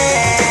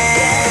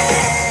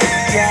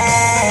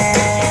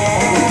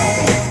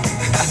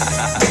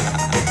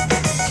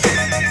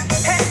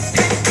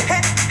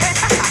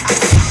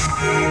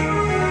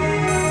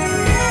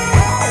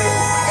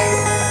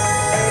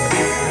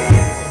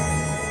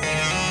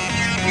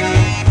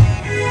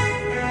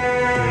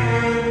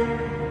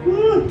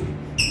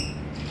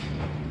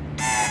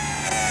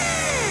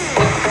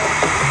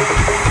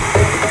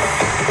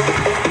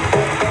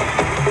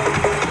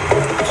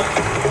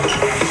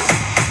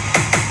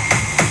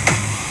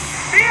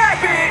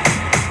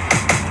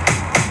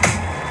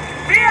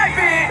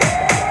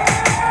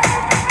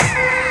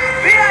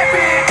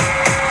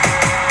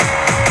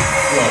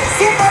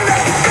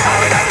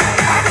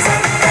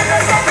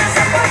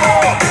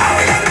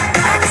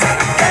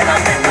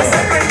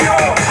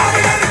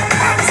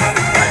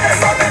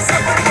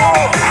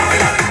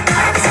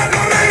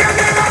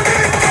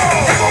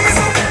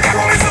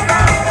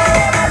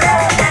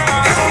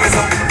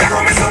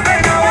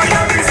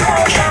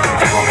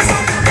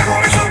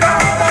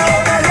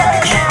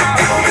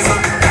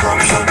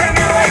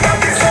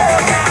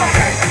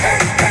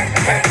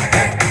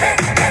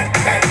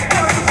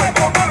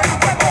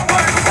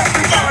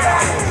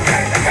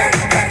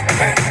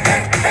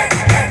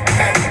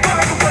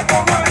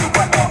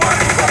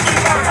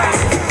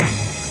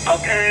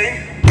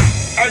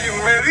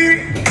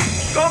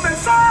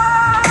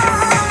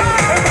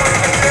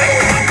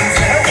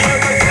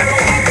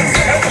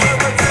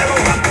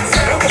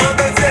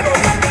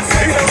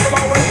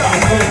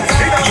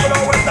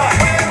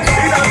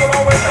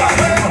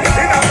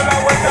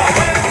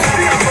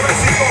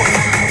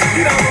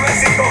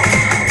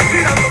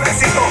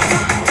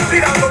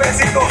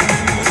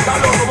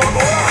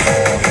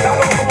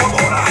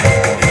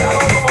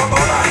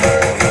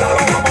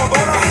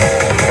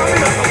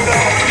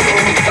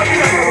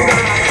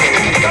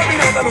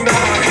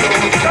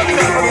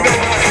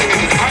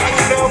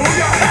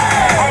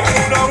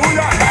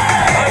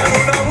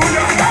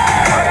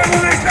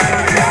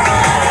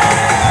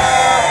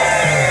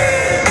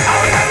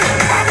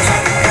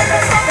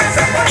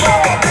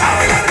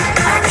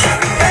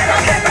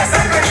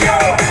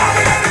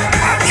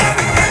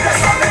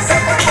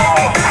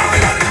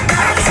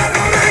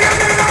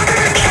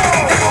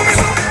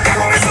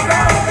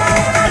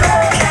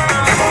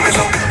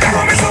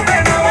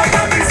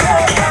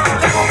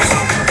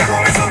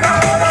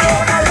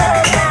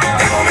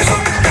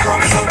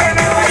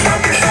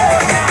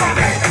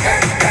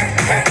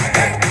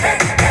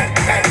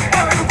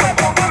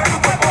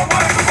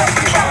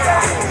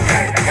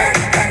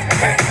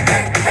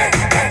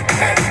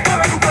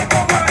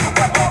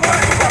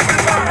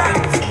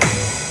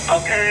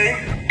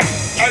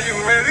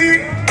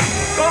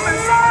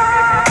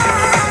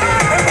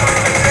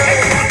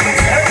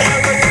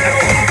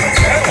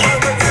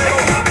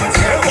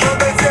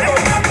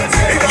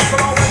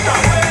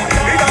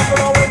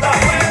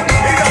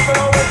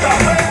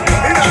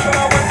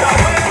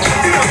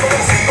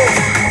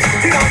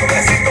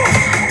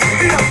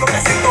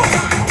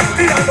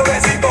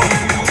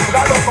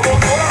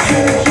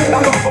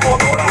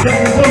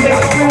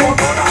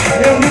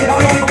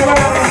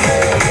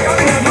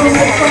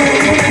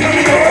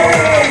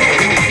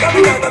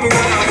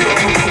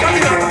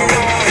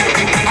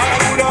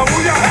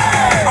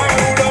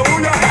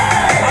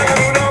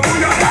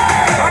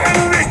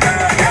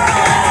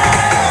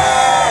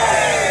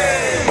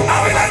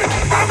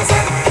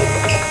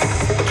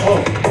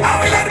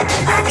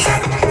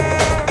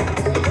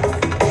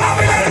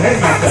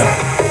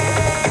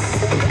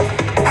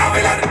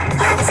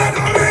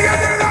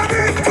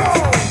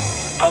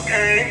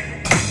Okay,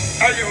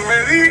 are you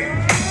ready?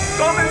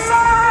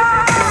 Comenzar.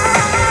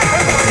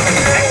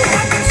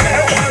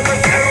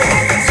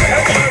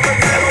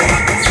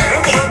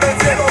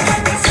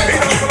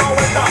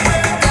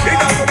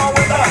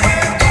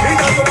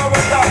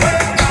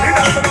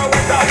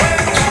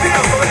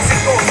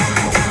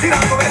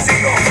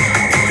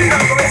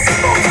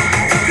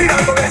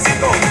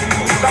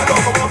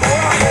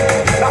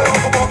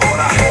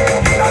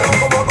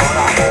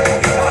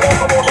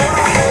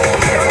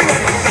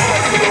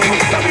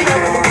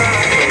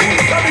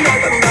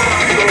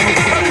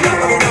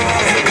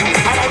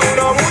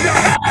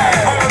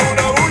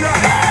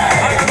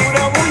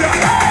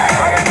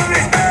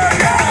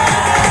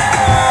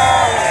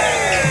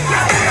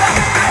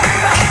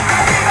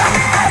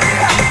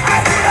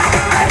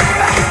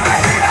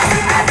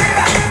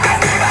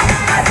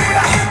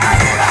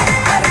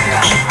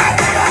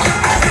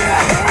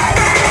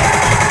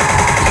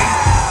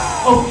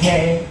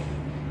 Okay,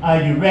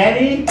 are you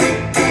ready?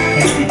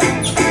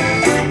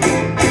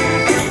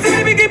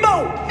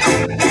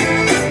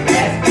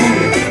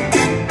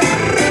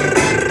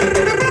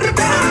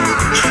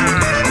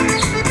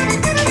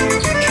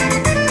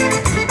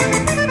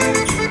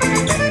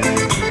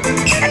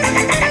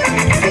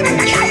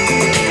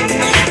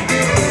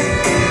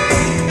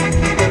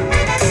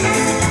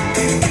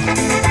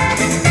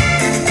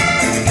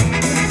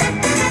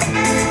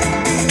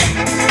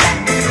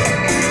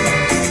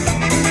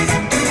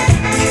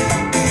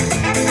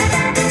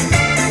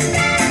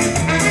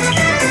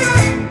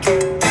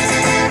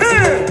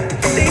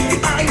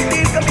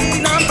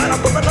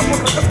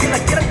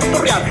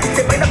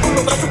 Se baila con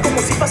los brazos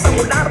como si vas a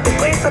volar.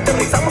 Después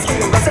aterrizamos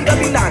como lo hace el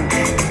gavilán.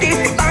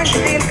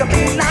 Del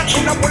gavilán,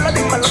 una bola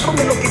de malandros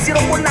me lo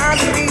quisieron volar.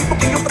 El ritmo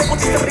que yo traigo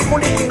es este ritmo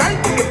original,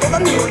 porque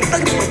todas mis rolitas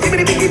gritos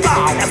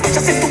las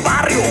escuchas en tu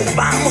barrio.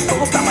 Vamos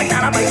todos a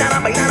bailar, a bailar, a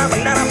bailar, a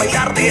bailar, a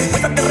bailar.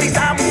 Después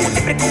aterrizamos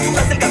siempre con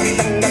las del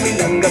gavilán,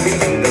 gavilán,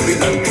 gavilán,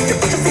 gavilán. Te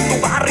escuchas en tu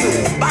barrio.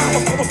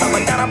 Vamos todos a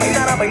bailar, a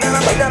bailar, a bailar,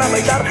 a bailar, a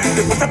bailar.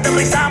 Después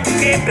aterrizamos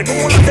siempre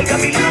como las del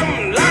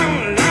gavilán.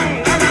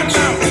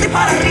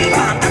 Para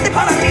arriba, date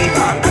para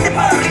arriba, date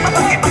para arriba,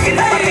 baje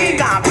la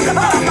barriga, baja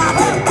para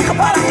abajo, baja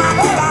para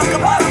abajo, baja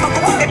para abajo,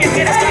 porque bien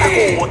quieres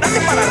carajo. Date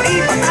para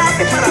arriba,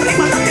 date para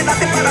arriba,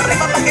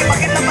 para arriba,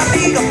 baje la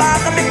barriga,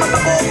 bájate para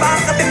abajo,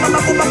 bájate para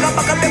abajo,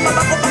 bájate para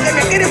abajo, porque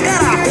bien quieres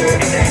carajo.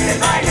 Este es el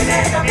baile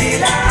de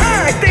Camila.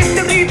 Este es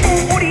el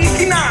ritmo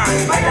original.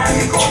 Baila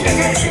mi cumbia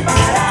que sin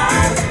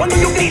parar. Cuando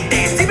yo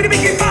grite, siempre me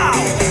pao.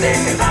 Este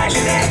es el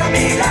baile de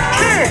Camila.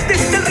 Este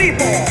es el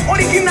ritmo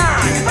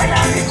original.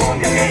 Baila mi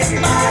cumbia que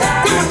sin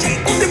parar. Con los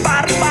chicos de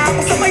barrio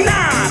vamos a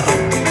bailar.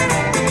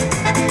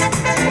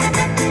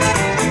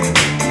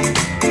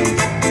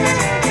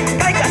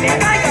 Cáigale,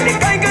 cáigale,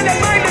 cáigale al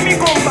baile, mi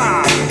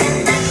compa.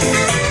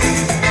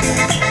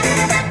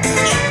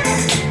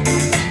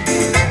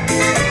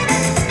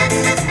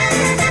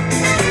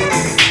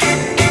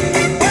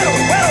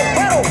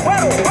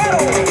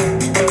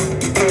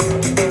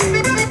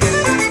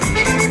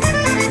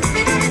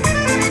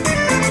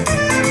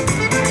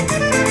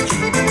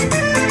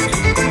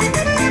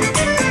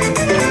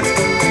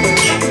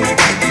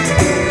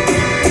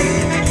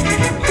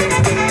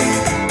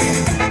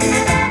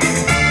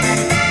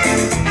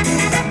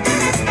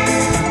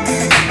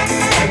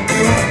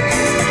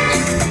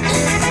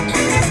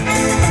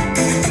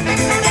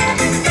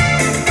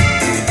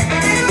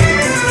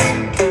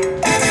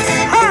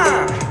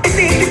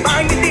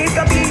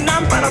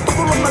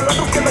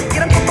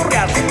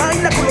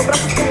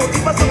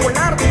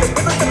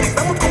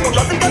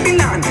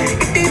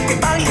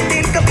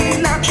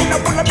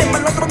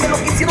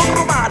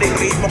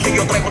 Que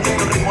yo traigo de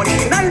ritmo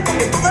original,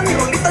 porque todas mis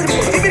rolitas de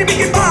posible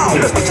y pao.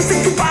 Lo escuchas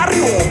en tu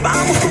barrio,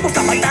 vamos todos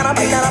a bailar, a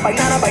bailar, a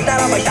bailar, a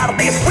bailar, a bailar.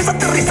 Después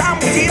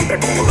aterrizamos siempre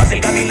como lo hace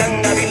el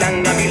gavilán,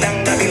 gavilán,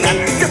 gavilán, gavilán.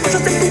 Te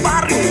escuchas en tu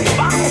barrio,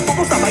 vamos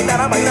todos a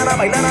bailar, a bailar, a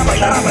bailar, a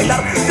bailar, a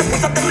bailar.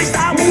 Después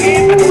aterrizamos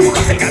siempre como lo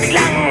hace el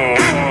gavilán.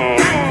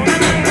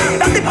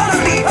 Date para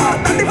arriba,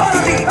 date para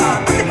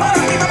arriba, date para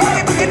arriba,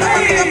 bájate para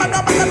arriba,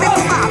 bájate para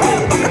abajo,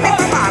 bájate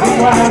para abajo,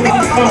 bájate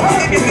para abajo,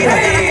 porque bien quieres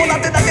carajo,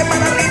 date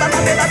para arriba,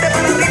 date para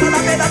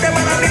arriba, date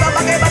para arriba,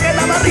 baje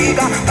la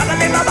barriga,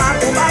 bájate para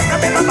abajo,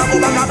 bájate para abajo,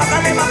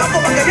 bájate para abajo,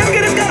 porque bien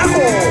quieres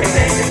carajo.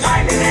 Este es el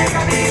baile de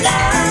Camila.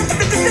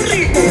 Este es el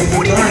ritmo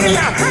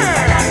original.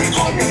 Baila mi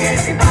cumbia que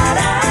sin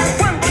parar.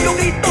 Cuando yo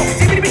grito,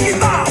 siempre me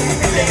pao.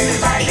 Este es el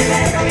baile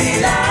de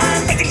Camila.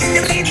 Este es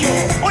el ritmo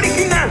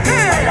original.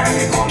 Baila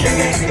mi cumbia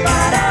que sin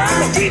parar.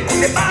 Los chicos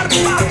de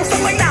barrio vamos a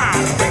bailar.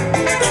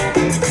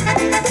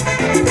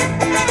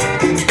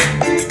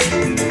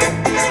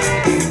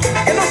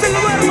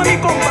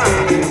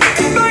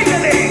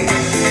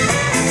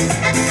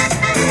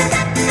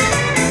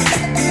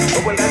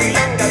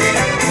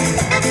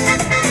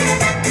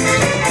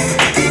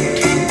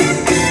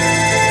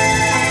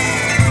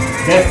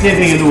 Best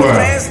tipping in the world.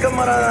 Pues,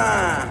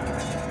 camarada.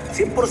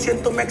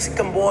 100%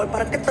 Mexican boy.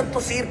 ¿Para qué tanto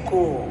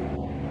circo?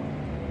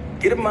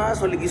 ¿Quiere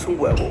más o le guiso un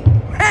huevo?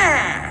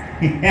 ¡Ja!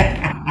 I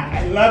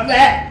love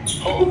that.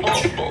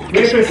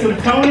 Wait for some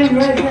toning,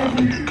 right?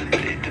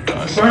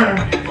 Burner.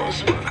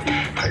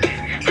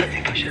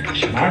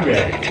 I'm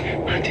ready.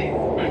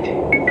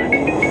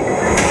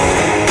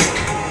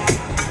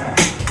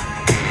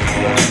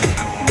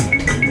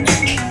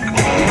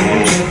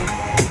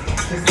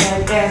 Just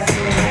like that,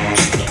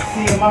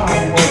 see your mom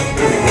work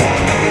very well.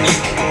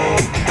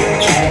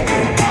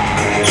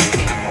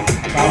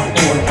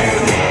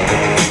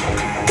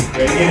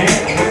 Ready to get in?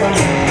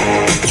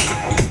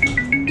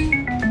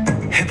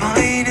 Hep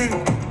aynı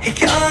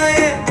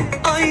hikaye,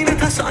 aynı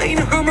tas,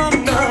 aynı hamam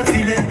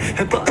nafile.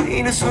 Hep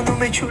aynı sonu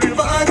meçhul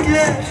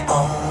vaatler.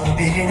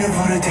 Birini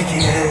vur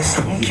tekine,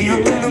 sanki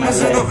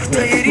alnımızın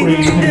orta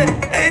yerinde.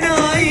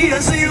 Enayi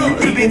yazıyor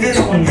bir de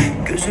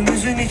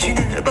gözümüzün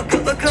içine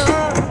baka baka.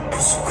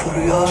 Pusu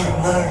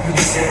kuruyorlar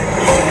bize.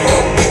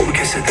 Bol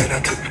keseden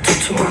atıp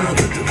tutma,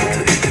 bıdı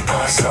bıdı edip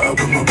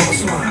asabımı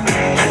bozma.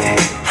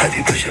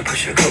 Hadi paşa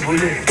paşa kabul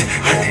et.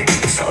 Hadi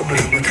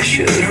sabrımı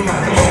taşırma.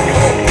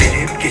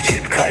 Verip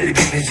geçip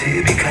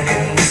kalbimizi bir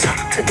kalemde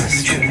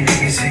sattınız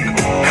cümlemizi.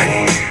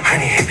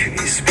 Hani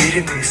hepimiz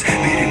birimiz,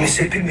 birimiz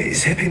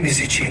hepimiz, hepimiz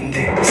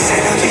içinde.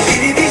 Sen o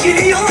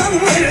dikili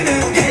yalanlarını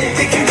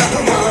elde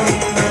külahıma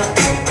anla.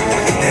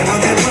 Ne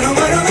bu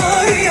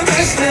numaralar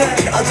yemezler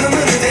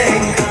adımını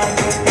denk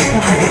at.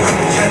 Hani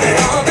amca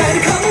beraber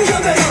kanca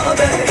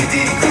beraber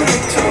dik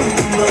unuttum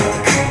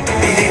bak.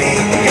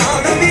 Birinin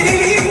yağda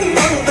birinin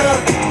balda,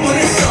 bu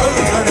ne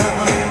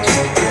saltanat.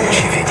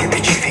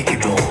 Çivi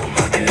gibi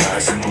olmak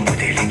lazım. Bu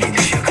deli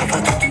gidişe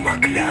kafa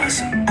tutmak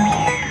lazım.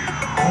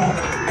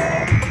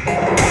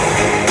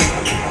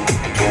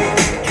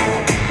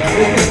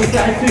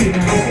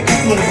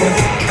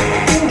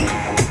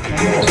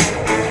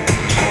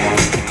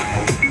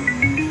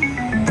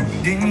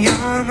 Dünya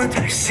mı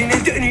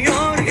tersine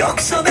dönüyor,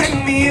 yoksa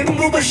ben miyim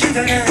bu başı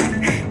dönen?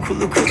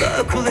 Kulu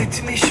kula kul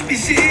etmiş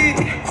bizi,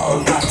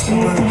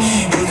 aldatmış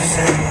bu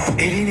düzen.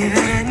 Elini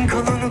veren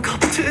kolunu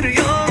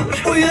kaptırıyor,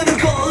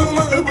 uyanık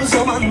olmalı bu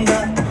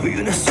zamanda.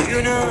 Huyuna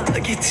suyuna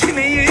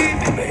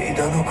gitmeyip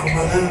meydan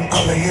okumalı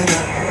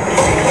alayına.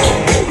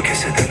 Bol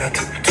keseden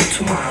atıp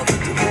tutma,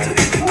 bıdı bıdı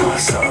edip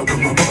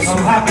asabımı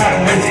bozma.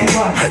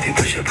 Hadi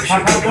paşa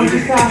paşa kabul et.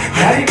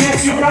 Hadi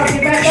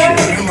sabrımı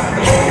taşırma.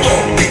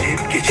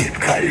 Verip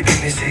geçip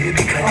kalbimizi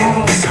bir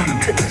kalemde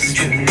sattınız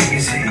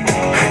cümlemizi.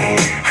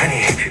 Hani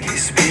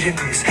hepimiz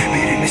birimiz,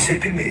 birimiz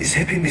hepimiz,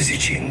 hepimiz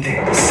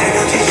içinde. Sen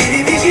o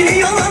dikili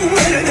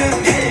yalanlarını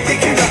elde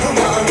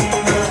külahıma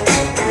anla.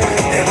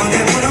 Ne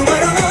bu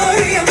numaralar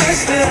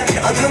yemezler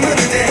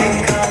adımını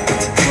denk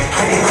at.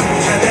 Hani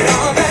amca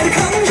beraber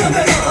kanca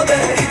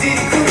beraber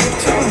dik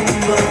unuttum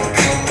bak.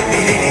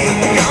 Birinin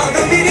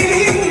yağda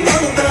birinin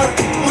balda,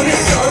 bu ne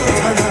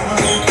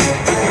saltanat.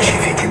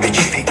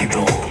 Çivi gibi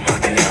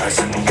olmak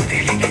lazım. Bu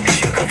deli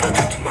gidişe kafa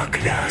tutmak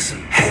lazım.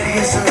 Her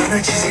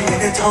yazana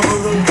çizilene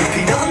tavulun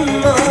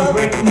planla.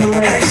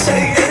 Her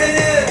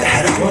söylenene,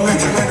 her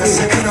anlatılana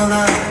sakın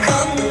ola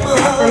kanma.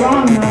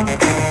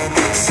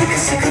 Sıkı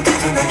sıkı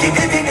tutun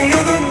hakikatine,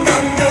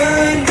 yolundan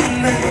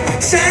dönme.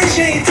 Sen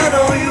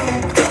şeytana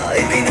uyup da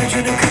ipin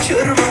ucunu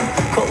kaçırma.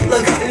 Kolla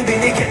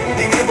kalbini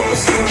kendini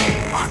bozma.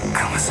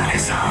 Hakkımızın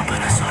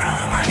hesabını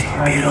soralım hadi.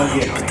 Bir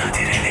olup da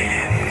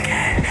direnelim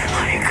gel.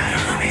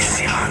 Haykıralım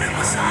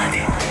isyanımızı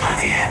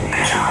hadi hep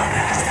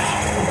beraber.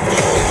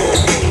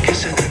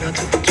 Keseden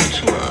atıp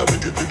tutma,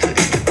 bıdı bıdı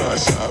edip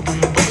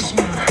asabımı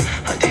bozma.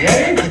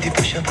 Hadi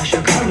paşa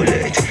paşa kabul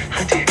et.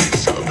 Hadi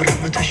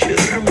sabrımı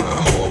taşırma.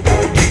 Hop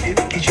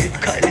gelip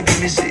geçip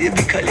kalbimizi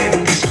bir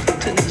kalemde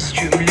sattınız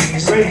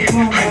cümlemizi.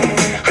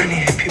 Hani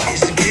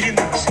hepimiz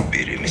birimiz,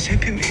 birimiz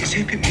hepimiz,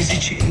 hepimiz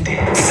içinde.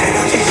 Sen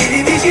o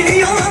dikili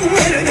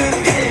yalanlarını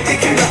elde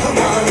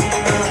külahıma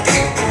anla.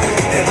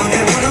 Ne bu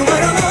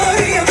numaralar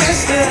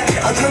yemezler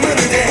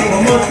adımını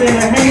denk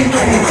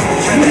at. Hani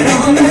amca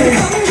beraber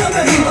kanca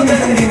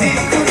beraber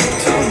dik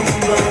unuttum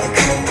bak.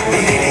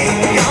 Birinin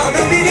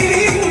yağda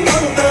birinin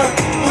balda,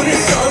 bu ne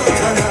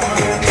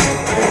saltanat.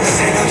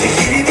 Sen o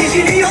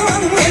dikili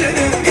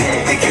yalanlarını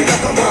elde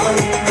külahıma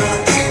anla.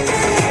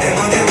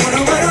 Ne bu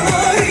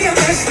numaralar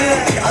yemezler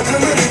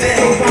adımını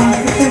denk at.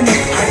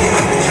 Hani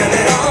amca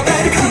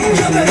beraber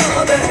kanca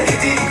beraber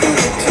dik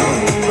unuttum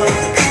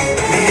bak.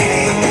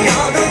 Birinin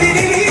yağda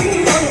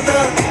birinin balda,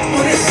 bu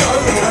ne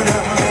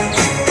saltanat.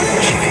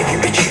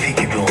 Çivi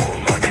gibi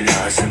olmak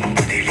lazım.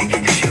 Bu deli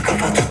gidişe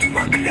kafa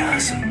tutmak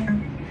lazım.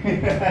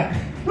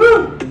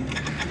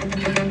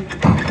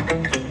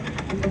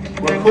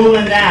 We're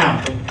cooling down.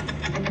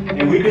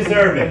 And we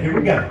deserve it. Here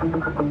we go.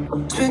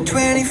 It's been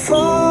 24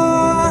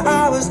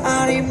 hours,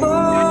 I need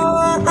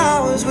more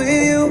hours with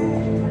you.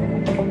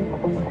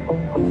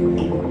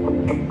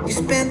 We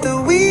spent the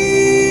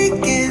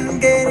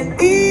weekend getting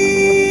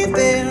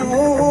even.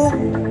 Ooh.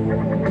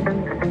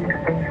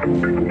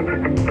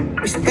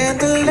 We spent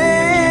the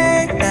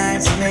late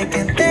nights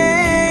making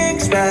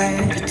things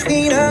right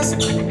between us.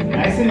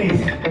 Nice and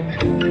easy.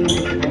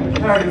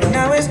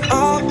 Now it's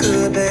all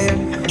good, babe.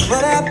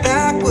 But that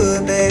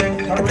backward,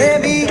 babe.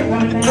 Let me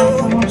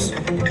close.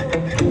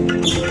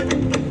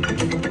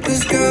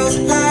 Cause girls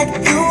like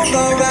you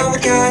go around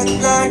with guys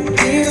like me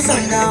till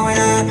sundown. When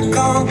I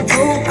come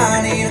through,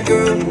 I need a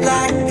girl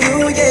like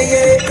you, yeah,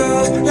 yeah.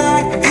 Girls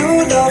like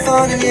you love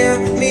fun and yeah,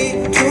 me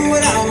do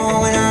what I want.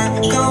 When I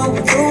come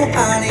through,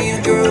 I need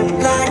a girl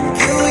like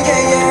you,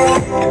 yeah, yeah.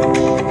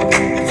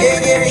 Yeah,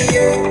 yeah,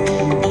 yeah.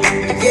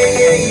 Yeah,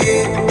 yeah,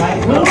 yeah.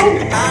 Like who?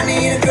 I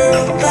need a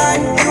girl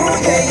like you,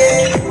 yeah,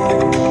 yeah.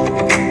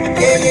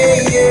 Yeah, yeah,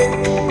 yeah.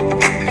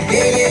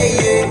 Yeah, yeah,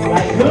 yeah.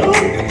 Like who?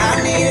 I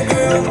need a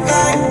girl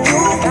like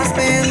you. I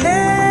spent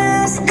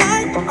last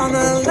night on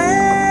the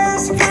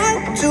last flight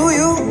to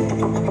you.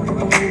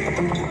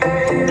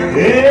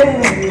 Yeah.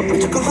 We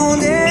took a whole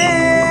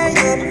day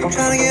up,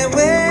 trying to get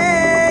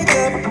way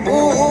up.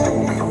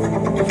 Ooh.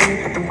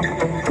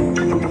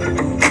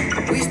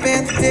 We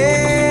spent the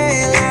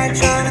daylight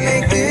trying to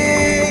make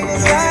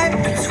things right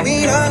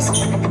between us.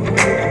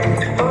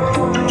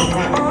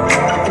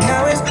 And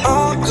now it's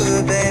all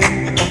good, babe.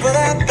 For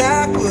that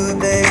backward,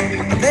 babe.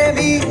 Let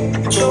me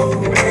go.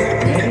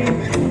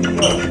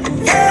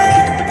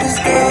 Yeah, 'cause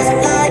girls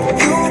like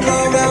you go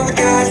around with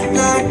guys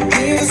like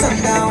me till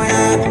sundown. When I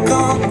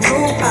come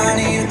through, I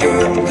need a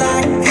girl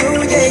like you,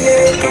 yeah,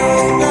 yeah.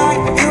 Girls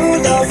like you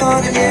love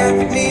fun and yeah,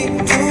 me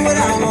do what I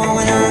want.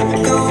 When I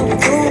come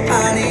through,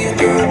 I need a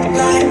girl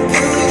like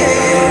you, yeah,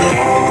 yeah.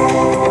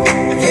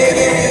 Yeah,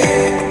 yeah,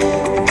 yeah.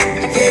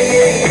 Yeah,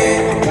 yeah, yeah.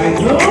 Like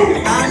who?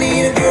 I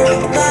need a girl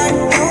like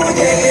you,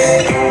 yeah, yeah.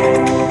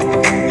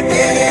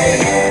 Yeah, yeah,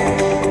 yeah.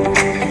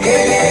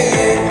 Yeah, yeah,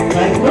 yeah.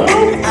 Like who?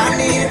 I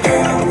need a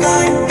girl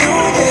like you,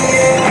 yeah,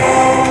 yeah.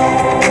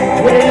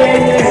 Yeah,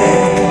 yeah.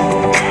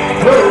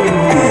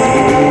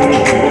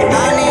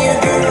 I need a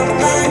girl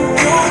like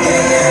you,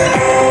 yeah, yeah.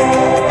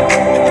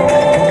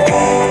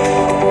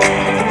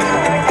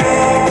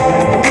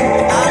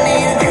 I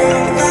need a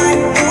girl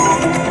like you.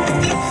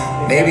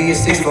 Maybe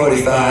it's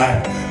 6:45.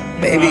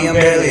 Maybe I'm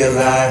barely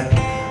alive.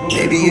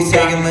 Maybe you're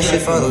taking my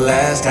shit for the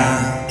last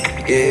time.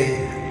 Yeah.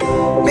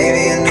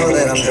 Maybe I know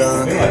that I'm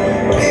drunk.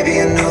 Maybe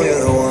I know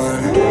you're the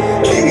one.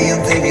 Maybe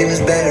I'm thinking it's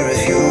better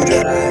if you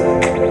drive.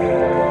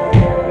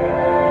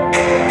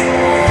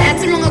 Not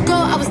too long ago,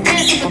 I was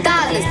dancing for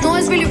dollars. No,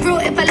 it's really real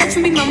if I let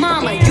you be my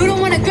mama. You don't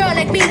want a girl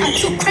like me, I'm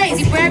too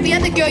crazy. For every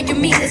other girl you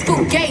meet is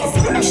fugazi.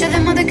 I'm sure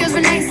them other girls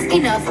were nice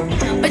enough,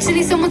 but you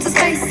need someone to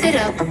spice it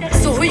up.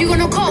 So who you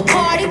gonna call?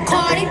 Cardi,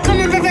 Cardi. Come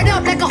and rev it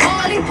up like a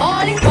Harley,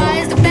 Harley. Why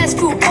is the best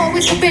fruit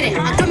always forbidden?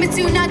 I'm coming to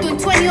you now doing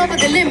 20 over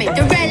the limit.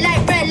 The red light,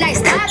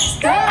 stop.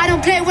 I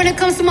don't play when it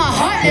comes to my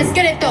heart, let's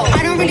get it though.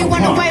 I don't really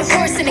want a white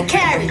horse in a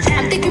carriage.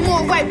 I'm thinking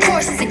more white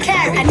horses and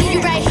carriage. I need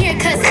you right here,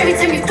 cause every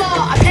time you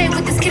fall, I play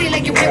with this kitty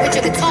like you play with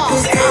your guitar.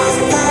 Girls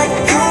like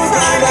you,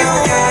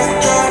 guys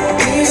like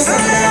me, so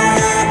now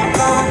when I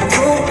come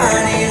through, I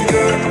need a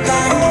girl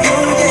like you,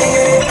 yeah,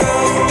 yeah.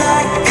 Girls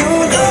like you,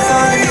 love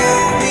fun,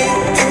 yeah, me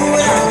do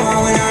what I want.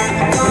 When I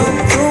come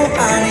through,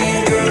 I need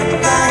a girl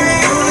like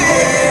you,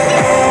 yeah,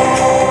 yeah.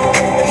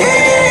 Yeah,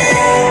 yeah,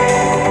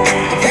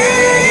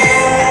 yeah,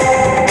 yeah.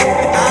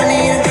 I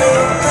need a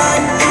girl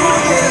like you,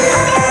 yeah,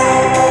 yeah.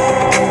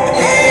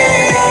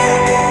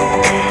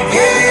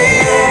 Yeah, yeah,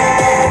 yeah.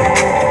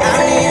 I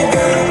need a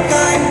girl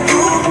like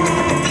you.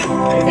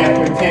 It's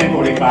after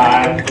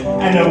 10:45.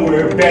 I know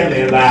we're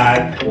barely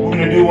alive. We're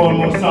gonna do one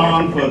more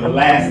song for the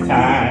last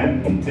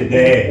time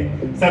today.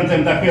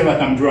 Sometimes I feel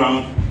like I'm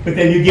drunk, but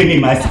then you give me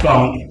my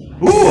skunk.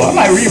 Ooh, I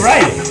might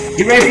rewrite it.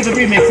 Get ready for the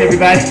remix,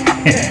 everybody.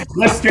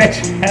 Let's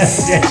stretch.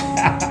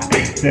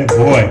 That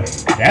boy,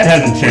 that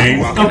hasn't changed.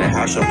 Walk in the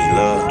house, show me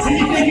love.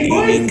 It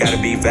ain't even gotta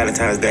be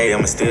Valentine's Day,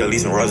 I'ma still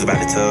leave some roses by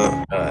the tub.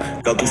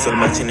 Go through so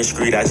much in the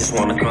street, I just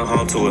wanna come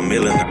home to a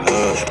meal in the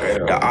hub.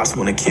 The ops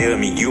wanna kill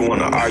me, you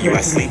wanna argue,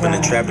 I sleep in the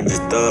trap and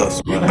just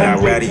thugs. But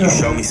I'd rather you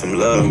show me some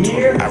love.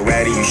 I'd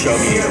rather you show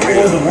me it's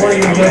real.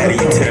 I'd rather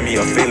you tell me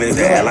your feelings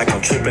that act like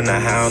I'm tripping or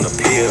high on the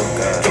pill.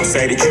 Don't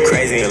say that you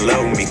crazy and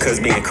love with me, cause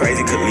being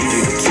crazy could lead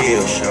you to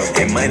kill.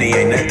 And money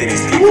ain't nothing,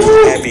 these people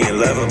happy and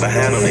loving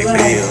behind on their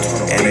bills.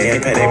 And they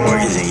ain't pay their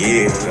mortgage in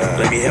years.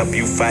 Let me help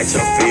you fight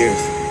your fears.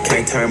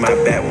 Can't turn my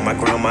back when my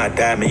grandma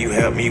died, man, you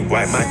helped me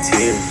wipe my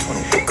tears.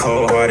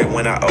 Cold hearted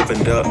when I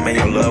opened up, man,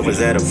 your love was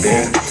at a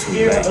bear.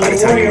 By the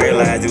time you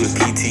realized it was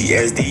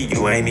PTSD,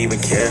 you ain't even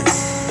care.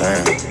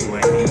 Damn, you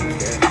ain't even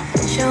care.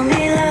 Show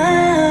me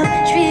love,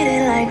 treat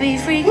it like we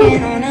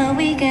freaking on a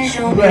weekend.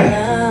 Show me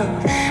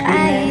love.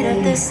 I eat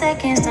up the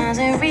seconds, times,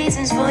 and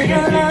reasons for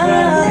your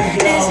love.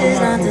 This is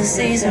not the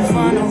season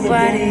for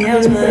nobody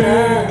else but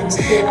us.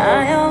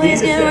 I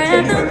always get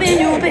wrapped up in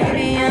you,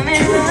 baby. I'm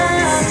in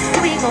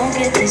love. We gon'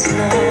 get this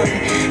love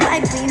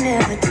like we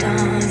never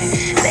done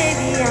it.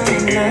 Baby, I'm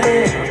in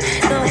love.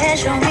 Go ahead,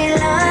 show me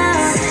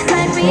love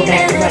like we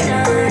never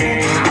done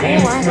it. Oh,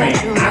 why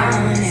don't you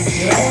want it?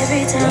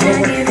 Every time I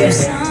give you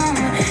some,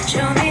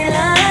 show me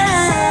love.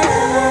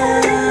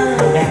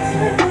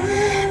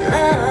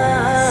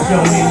 Love.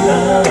 Show me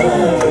love.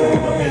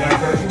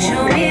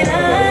 Show me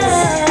love.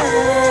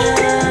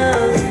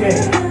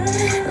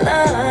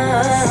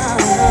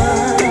 Love.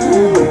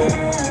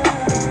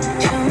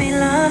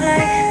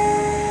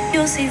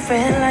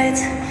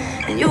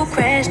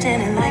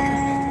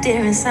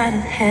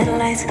 under the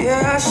headlights.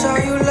 Yeah, I saw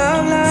you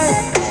love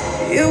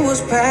life. You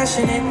was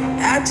passionate.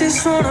 I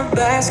just wanna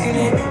bask in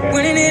it.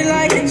 Winning it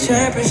like a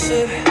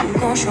championship. You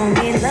gon' show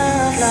me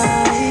love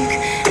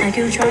like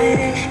you tried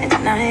it and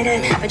denied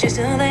it, but you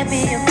still let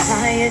me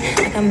apply it.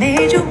 Like I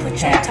made you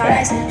put your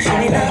ties. Show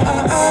me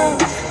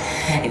love,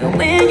 even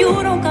when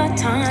you don't got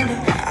time to.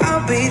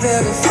 I'll be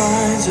there to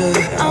find you.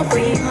 I'll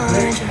be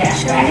behind you.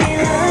 Show me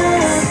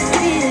love,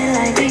 treat it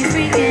like we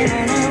freaking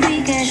on a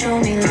weekend. Show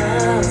me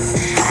love.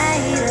 I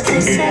eat up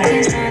the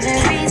seconds, times,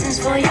 and reasons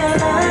for your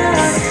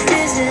love.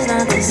 This is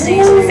not the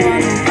season for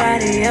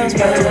nobody else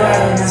but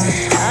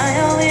us. I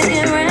always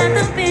get wrapped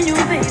up in you,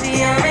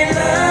 baby. I'm in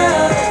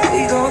love.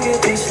 We gon'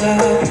 get this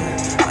love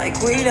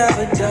like we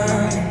never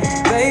done.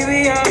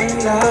 Baby, I'm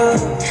in love.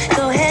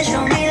 Go ahead,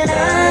 show me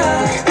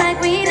love like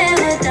we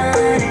never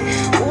done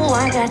it. Ooh,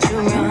 I got you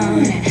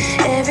running.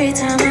 Every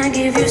time I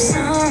give you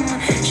some,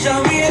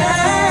 Show me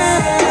love.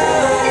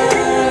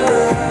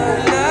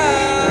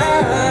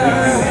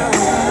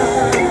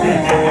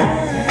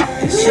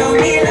 show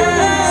me love.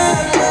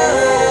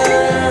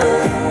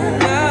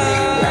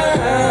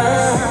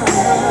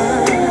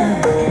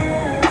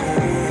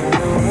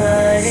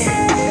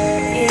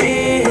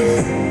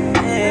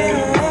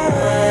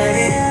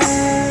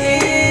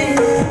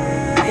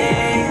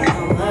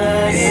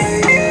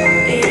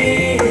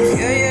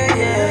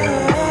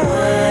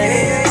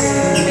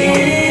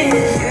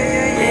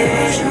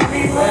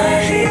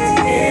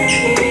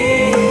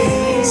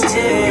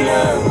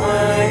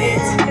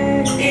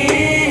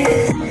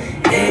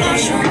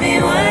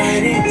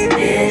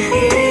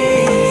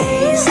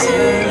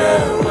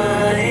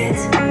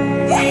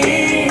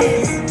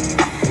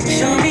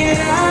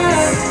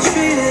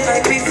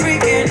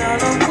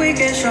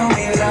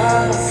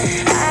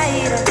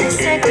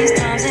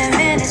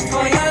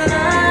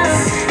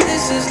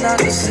 Not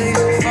the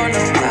season for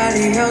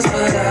nobody else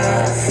but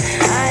us.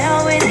 I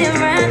always get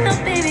wrapped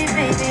up, baby,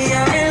 baby,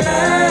 I'm in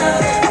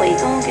love. We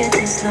gon' get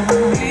this love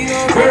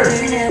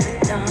like we never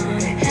done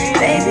it.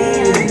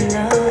 Baby, I'm in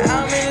love.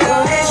 Go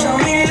ahead, show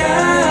me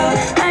love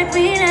like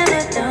we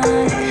never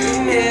done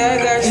it. Yeah,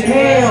 I got you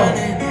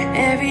running.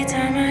 Every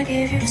time I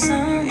give you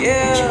some.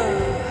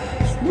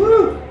 Yeah.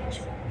 Woo!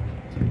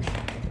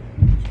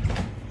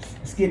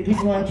 Let's get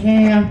people on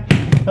cam.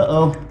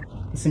 Uh-oh.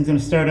 This thing's gonna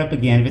start up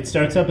again. If it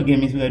starts up again,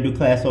 it means we gotta do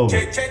class over.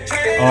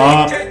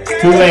 Oh,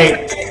 too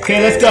late. Okay,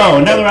 let's go.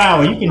 Another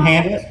hour. You can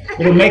handle it.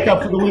 It'll make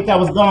up for the week I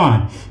was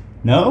gone.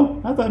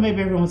 No? I thought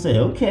maybe everyone would say,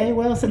 okay,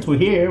 well, since we're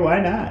here, why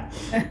not?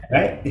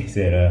 Right? He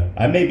said,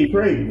 I may be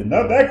crazy, but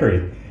not that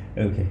crazy.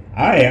 Okay,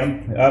 I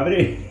am. But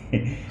okay.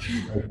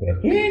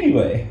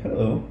 Anyway,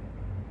 uh-oh.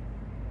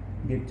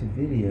 Get to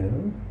video.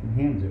 The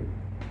hands are.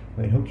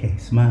 Wait, okay.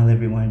 Smile,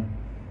 everyone.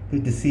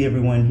 Good to see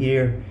everyone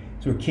here.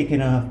 So we're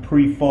kicking off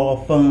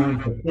pre-fall fun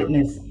for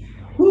fitness.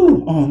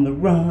 Woo, on the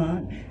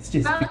run. It's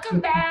just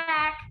Welcome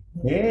back.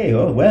 Hey,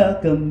 oh,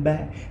 welcome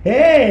back.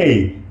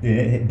 Hey,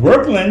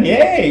 Brooklyn.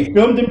 Yay,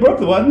 filmed in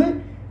Brooklyn, wasn't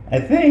it? I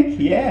think.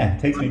 Yeah,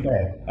 takes me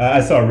back. I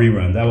saw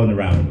reruns. I wasn't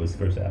around when it was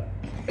first out.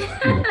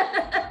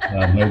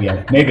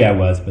 Maybe I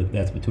was, but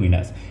that's between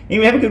us.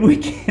 Anyway, have a good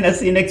weekend. I'll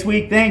see you next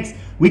week. Thanks.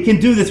 We can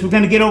do this. We're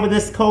gonna get over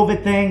this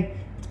COVID thing.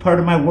 Part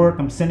of my work.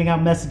 I'm sending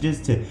out messages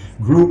to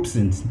groups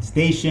and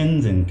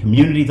stations and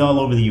communities all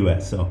over the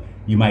US, so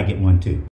you might get one too.